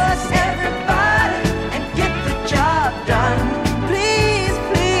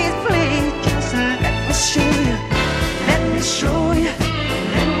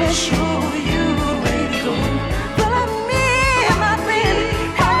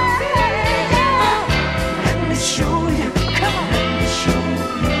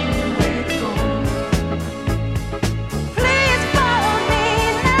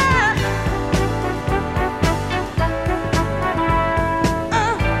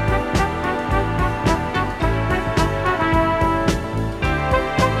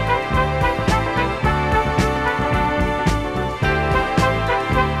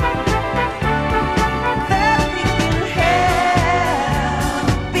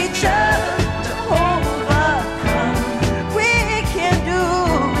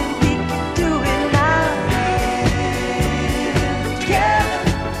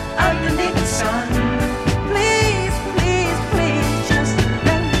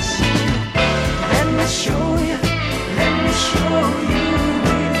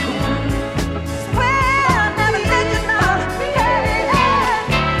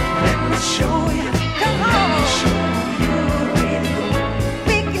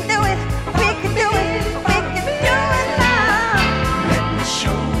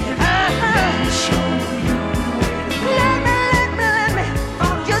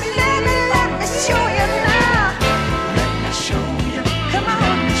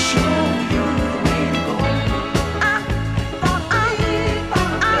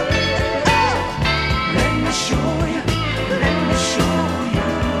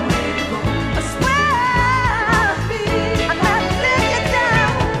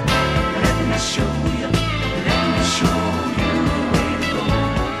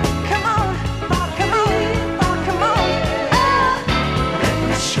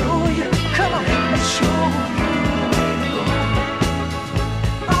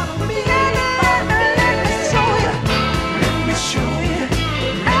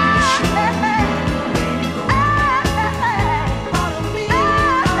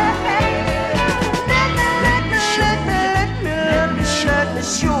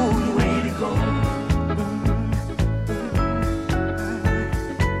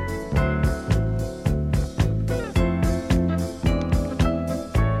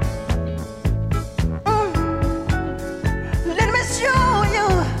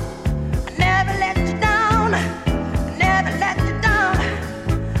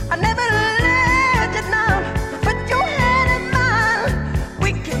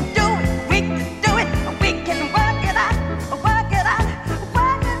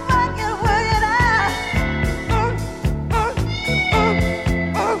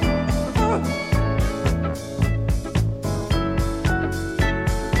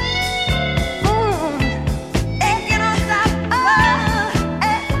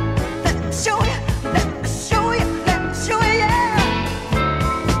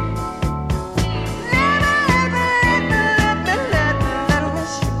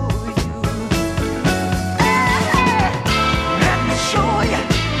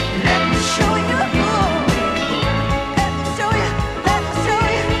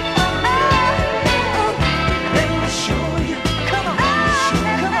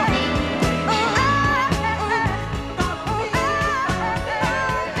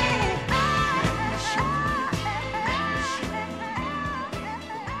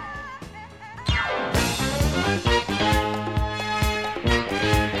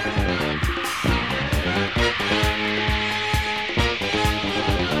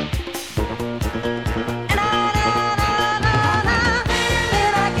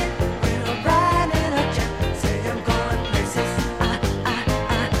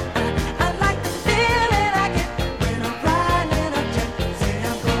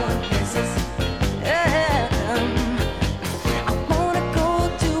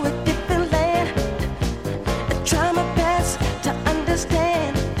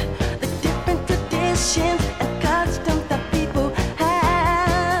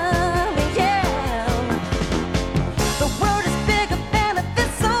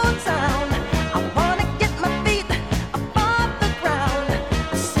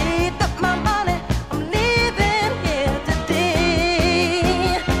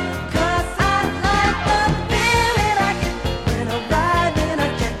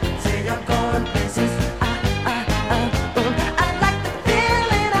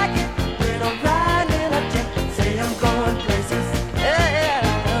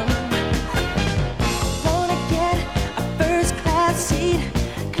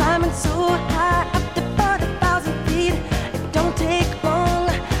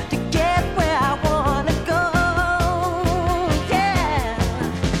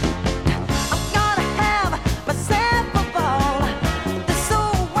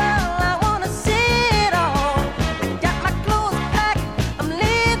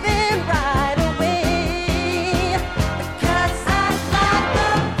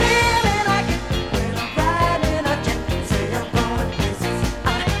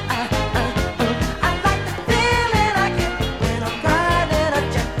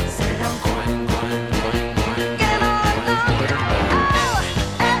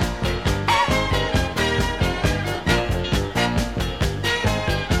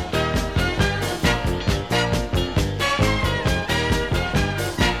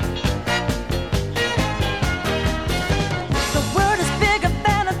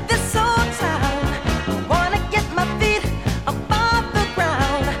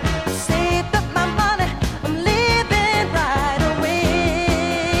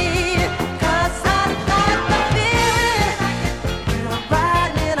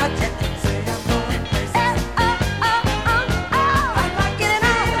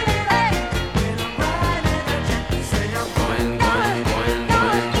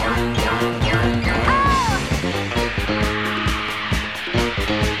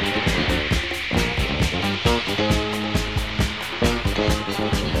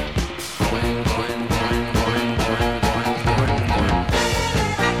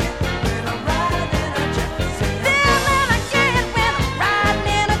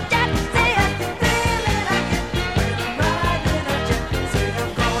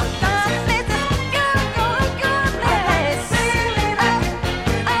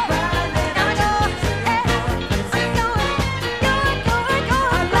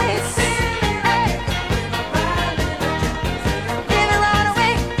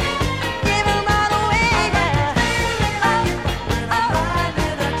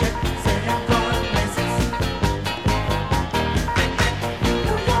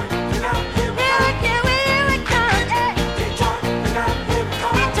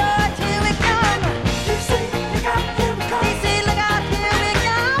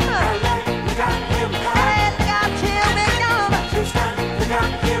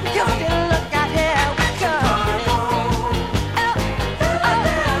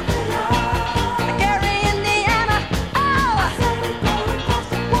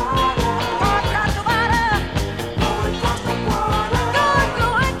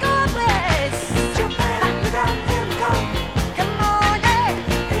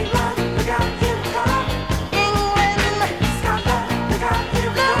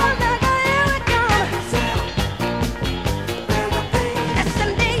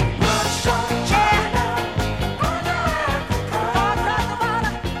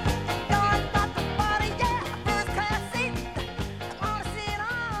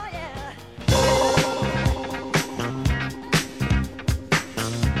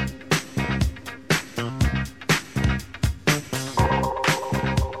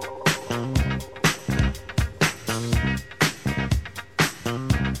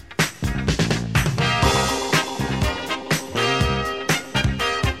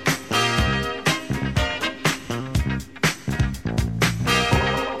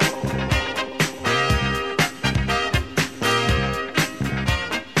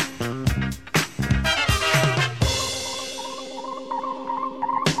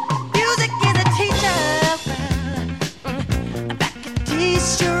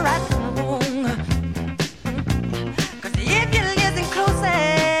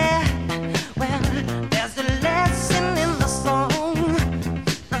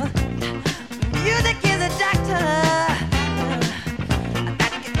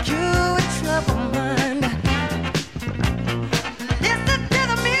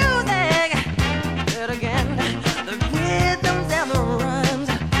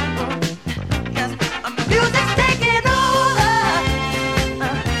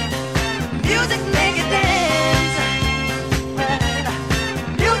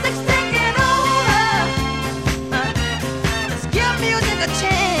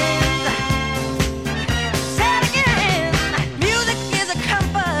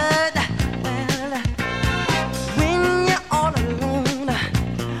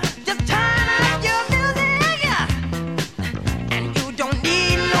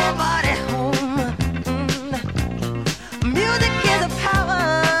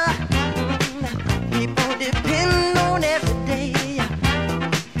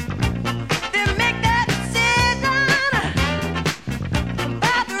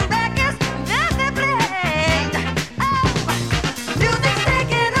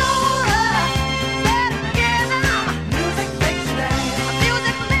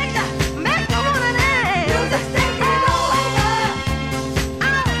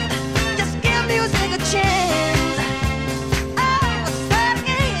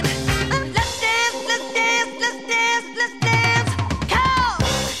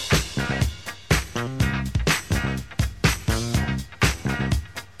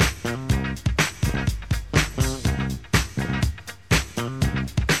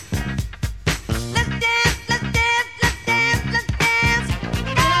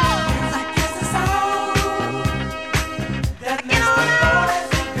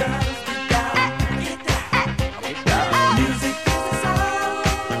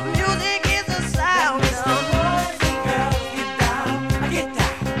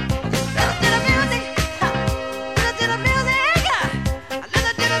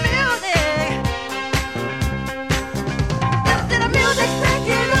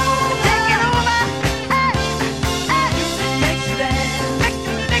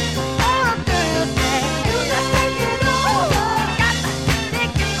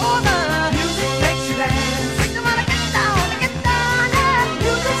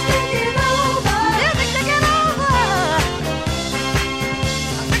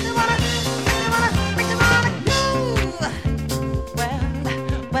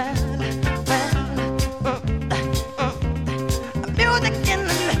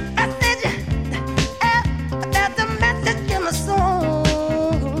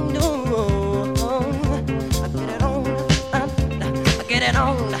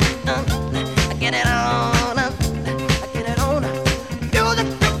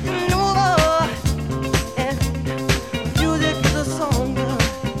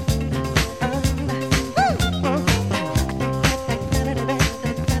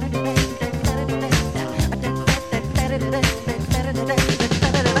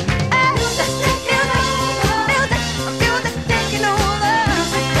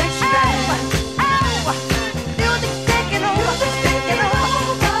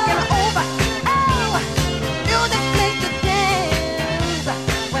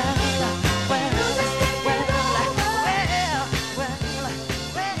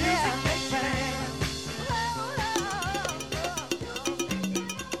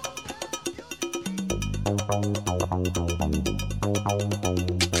I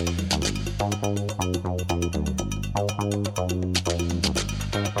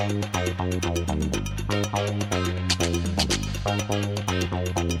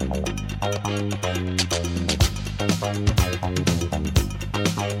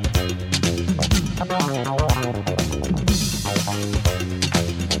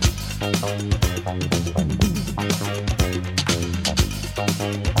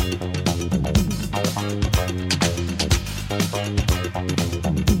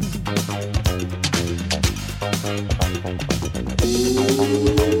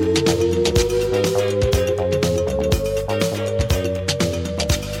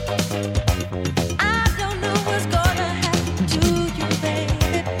don't know what's gonna happen to you,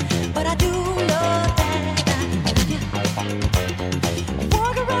 baby, but I do know that I love you.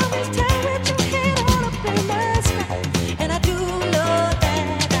 Walk around this town with your head on up in the sky, and I do know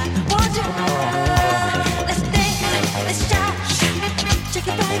that I want you. Let's dance, let's shout, shake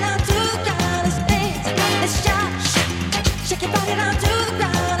your body down to the ground. Let's dance, let's shout, shake your body down to the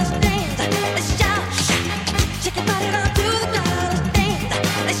ground. Let's dance, let's shout, shake your body down to the ground. Let's dance,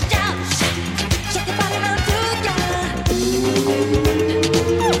 let's shout, shake your body down to the ground.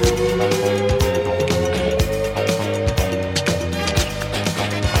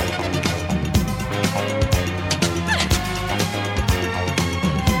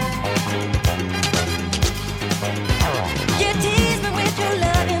 You tease me with your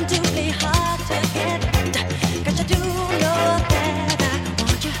loving to be hard to get, 'cause you do know that I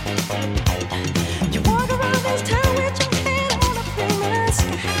want you. You walk around this town with your head on up in the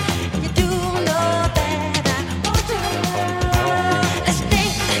sky, and you do know that I want you. Let's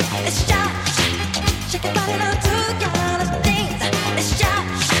dance, let's shout, shake your body down to the ground. Let's dance, let's shout,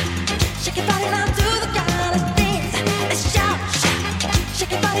 shake your body down to the ground. Let's dance, let's shout,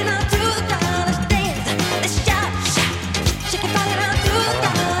 shake your body down to the ground. Let's dance, let's shout, shake your body down to the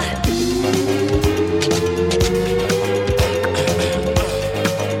ground.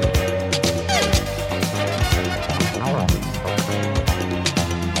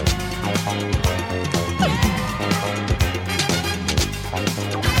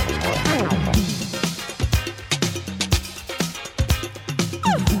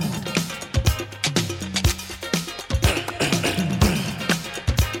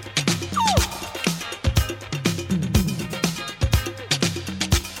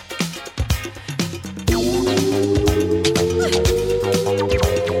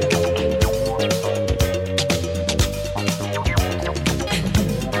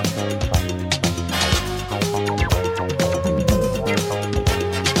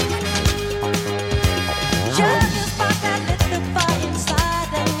 Just a spark that lit the fire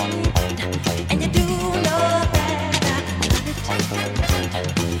inside of me, and you do know that I love it.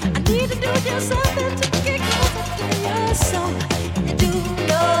 I need to do just something to get closer to your soul, and you do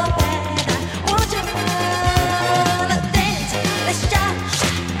know that I want you. Let's dance, let's shout,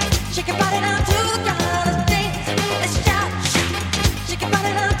 shake your body down to the ground. Let's dance, let's shout, shake your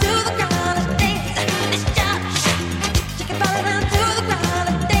body down to the ground. Let's dance, let's shout, shake your body down to the ground.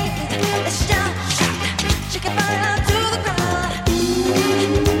 Let's dance, let's shout, shake your body down to the ground.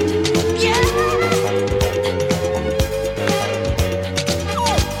 Yeah.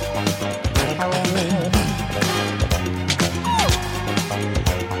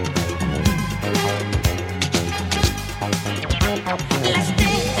 Let's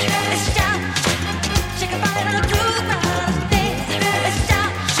dance, let's shout, shake your body down to the ground. Let's dance, let's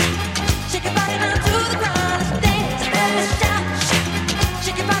shout, shake your body down to the ground. Let's dance, let's shout,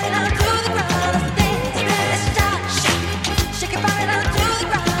 shake your body down to the ground. Let's dance, let's shout, shake your body down to the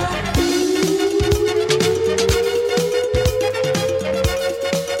ground. Let's dance, let's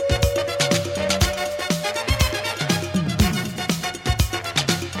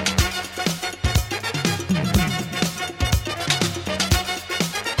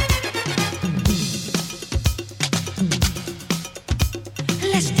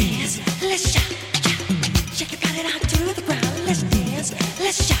shout, shake your body down to the ground. Let's dance,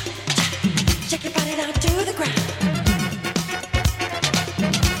 let's shout, shake your body down to the ground.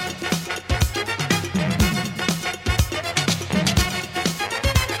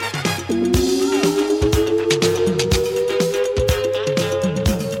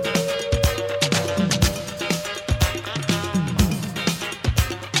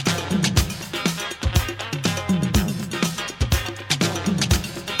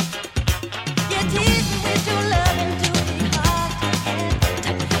 You tease me with your loving to be hard to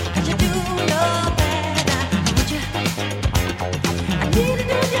get, 'cause you do know that I want you. I need to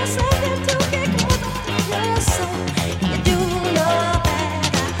do just something to get closer to your soul. You do know that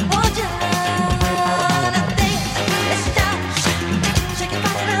I want you. Let's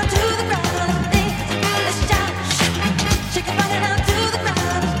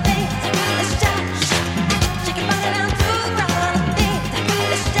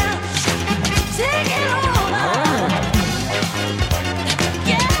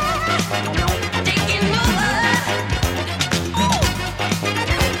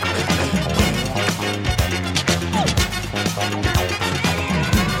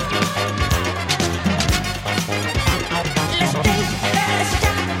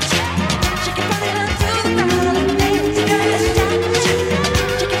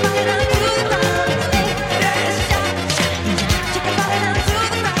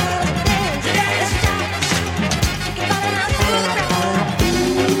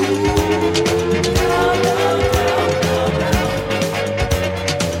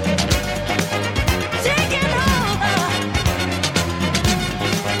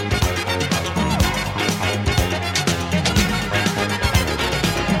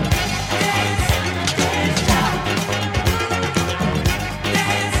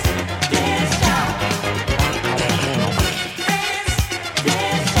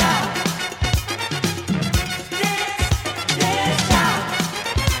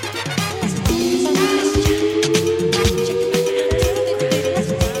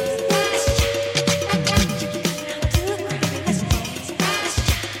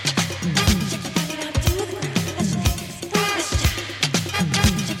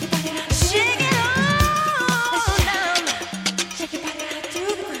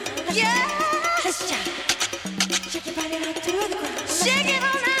Yeah. Let's jive. Shake your body down to the ground. Shake it on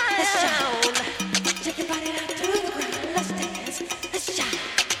out. Let's jive. Shake your body down to the ground. Let's dance. Let's jive.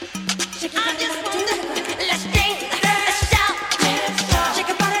 Shake your body down to the ground. Let's dance. Let's shout. Shake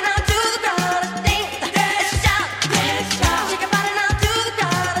your body down to the ground. Let's dance. Let's shout. Shake your body down to the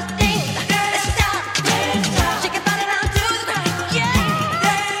ground. Let's dance. Let's shout. Shake your body down to the ground. Yeah.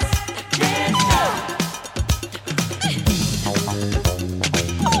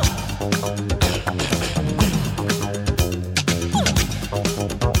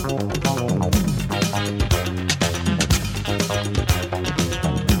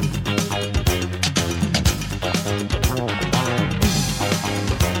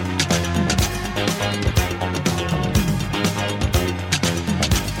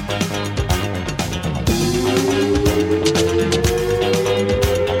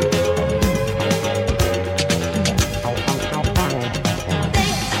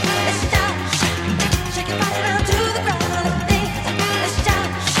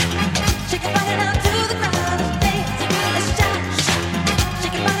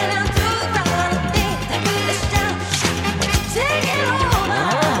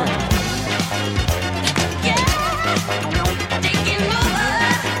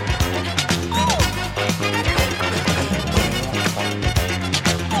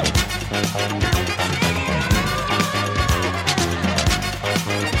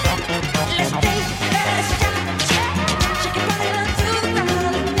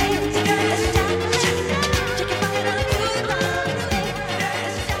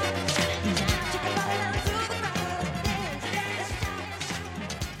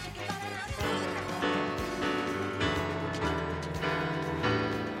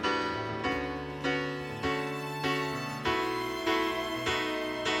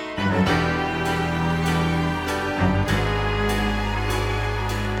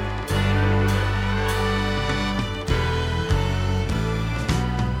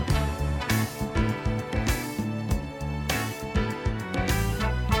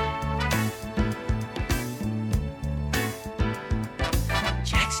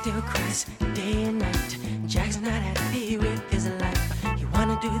 Jack still cries day and night. Jack's not happy with his life. You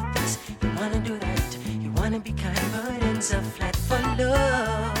wanna do this, you wanna do that. You wanna be kind, but ends up flat for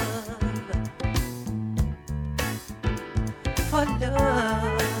love. For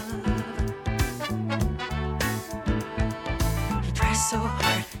love. He tries so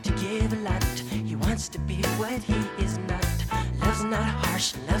hard to give a lot. He wants to be what he is not. Love's not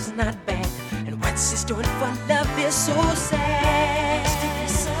harsh, love's not bad. And what's he's doing for love is so sad.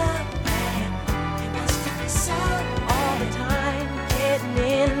 He wants to be so all the time, getting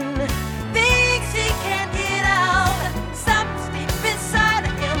in things he can't get out. Something's deep inside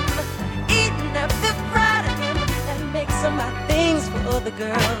of him, eating up the pride of him, that makes him buy things for the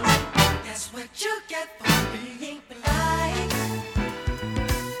girls. That's what you get for being polite.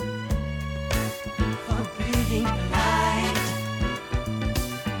 For being polite.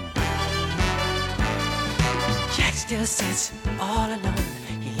 Jack still sits all alone.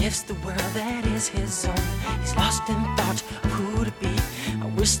 He lives the world that is his own. He's lost in thought of who to be. I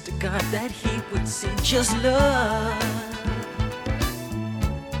wish to God that he would see just love.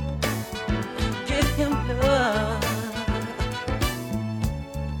 Give him love.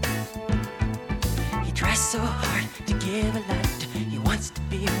 He tries so hard to give a lot. He wants to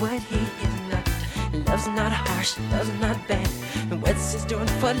be what he is not. Love's not harsh, love's not bad. And what's he's doing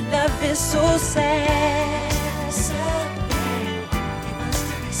for love is so sad. He wants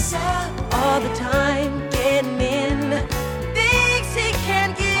to be so all the time, getting in things he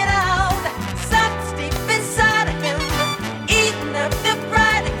can't get out. Something's deep inside of him, eating up the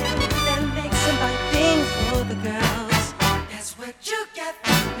pride of him, that makes him buy things for the girls. That's what you get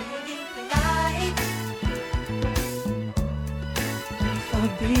for being polite. For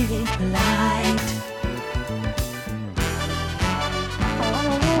being polite.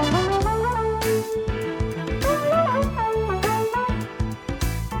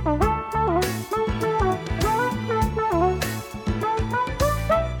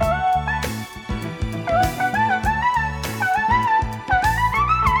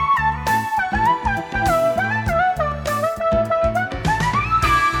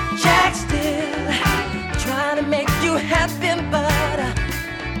 Jack still trying to make you happy, but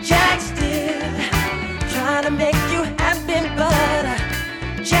Jack still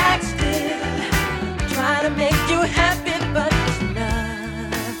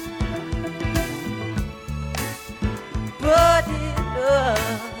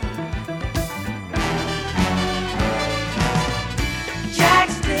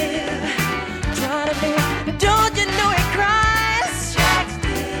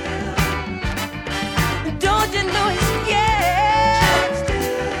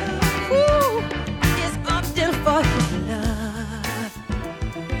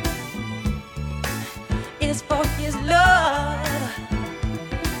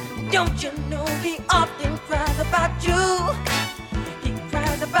Don't you know he often cries about you? He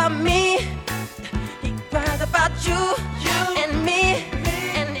cries about me. He cries about you and me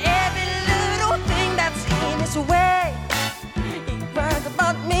and every little thing that's in his way. He cries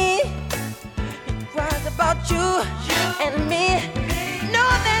about me. He cries about you and me. Know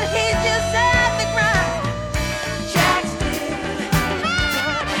that he just had to cry. Jack still.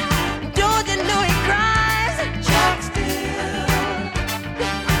 Don't you know he cries? Jack still.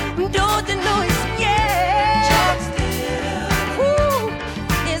 Don't you know he's scared? Jack still. Who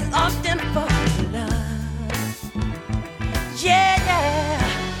is often for love? Yeah, yeah.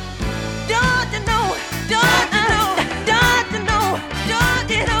 Don't you know? Don't you know? Don't you know? Don't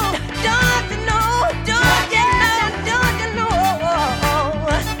you know? Don't you know? Don't you know? Don't you know?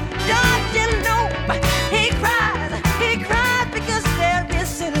 Don't you know? He cries because there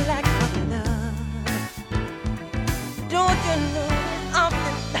is a lack of love. Don't you know?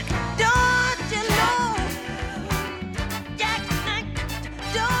 Often, don't you know? Yeah,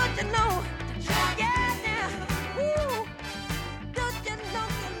 don't you know? Yeah, yeah. Woo. Don't you know?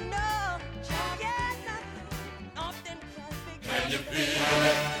 You know? Yeah, yeah. Often cries because. Can you feel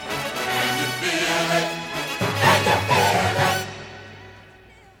it? Can you feel it? Can you feel it?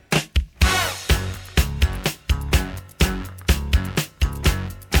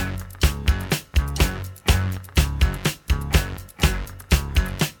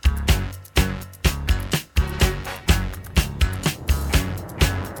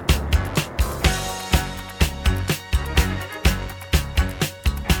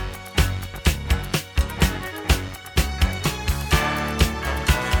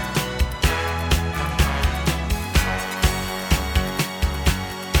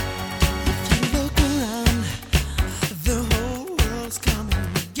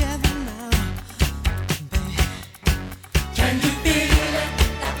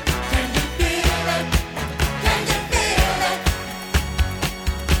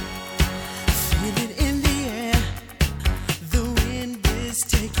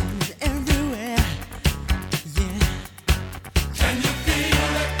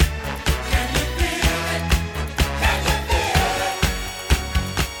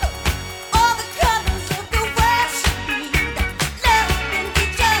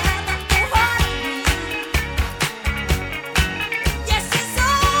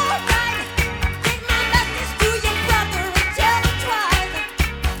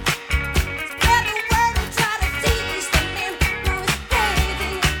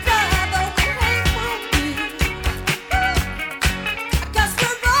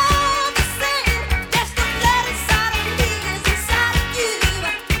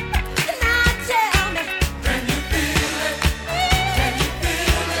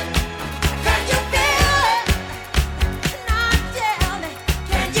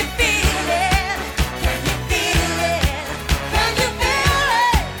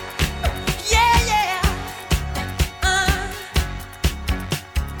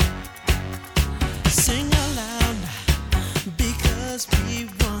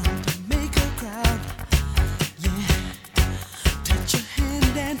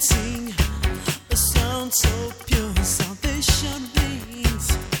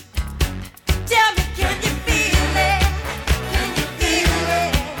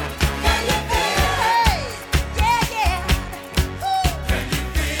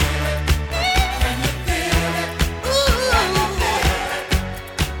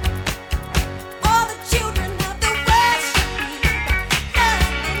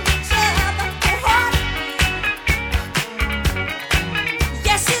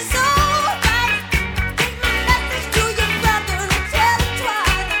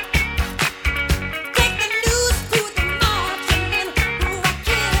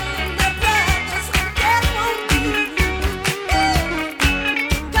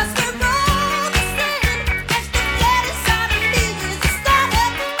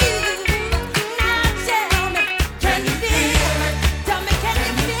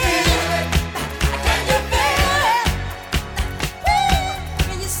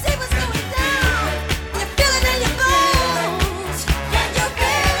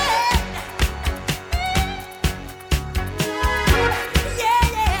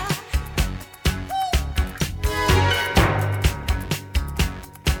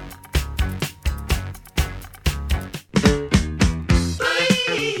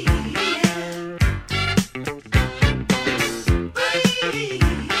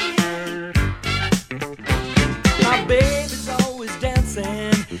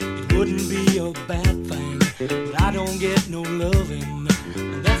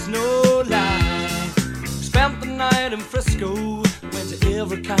 night in Frisco, went to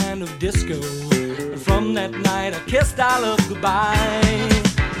every kind of disco. And from that night I kissed our love goodbye.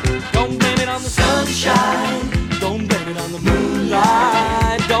 Don't blame it on the sunshine, don't blame it on the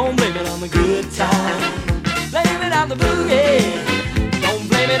moonlight, don't blame it on the good time, blame it on the boogie. Don't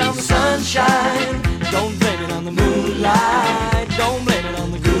blame it on the sunshine, don't blame it on the moonlight, don't blame it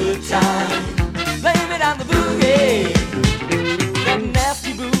on the good time, blame it on the boogie. That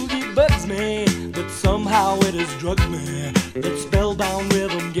nasty boogie bugs me, but somehow it has drugged me. That spellbound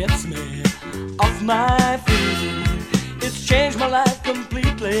rhythm gets me off my feet. It's changed my life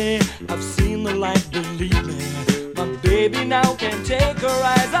completely. I've seen the light delete me. My baby now can't take her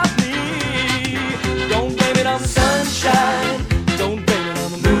eyes off me. Don't blame it on the sunshine, don't blame it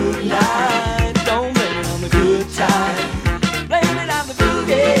on the moonlight, don't blame it on the good time, blame it on the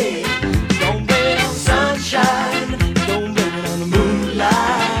boogie. Don't blame it on the sunshine, don't blame it on the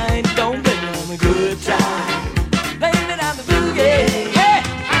moonlight, don't blame it on the good time, blame it on the boogie. Hey,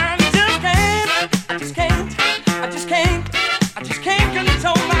 I just can't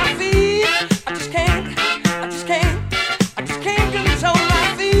control my feet. I just can't control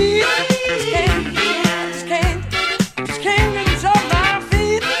my feet. I just can't control my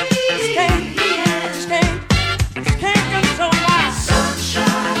feet. I just can't control my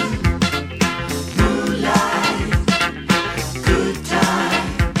sunshine, moonlight, good time,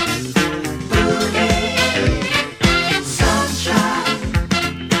 boogie. Sunshine,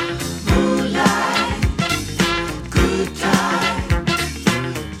 moonlight, good time,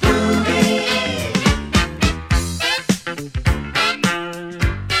 boogie.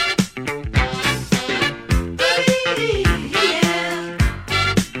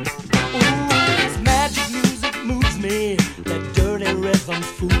 Ooh, this magic music moves me. That dirty rhythm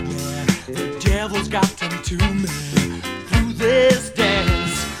fooled me. The devil's got into me. Through this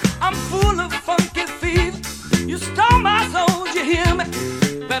dance, I'm full of funky fever. You stole my soul, you hear me?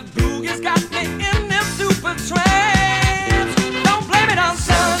 That boogie's got me in this super trance.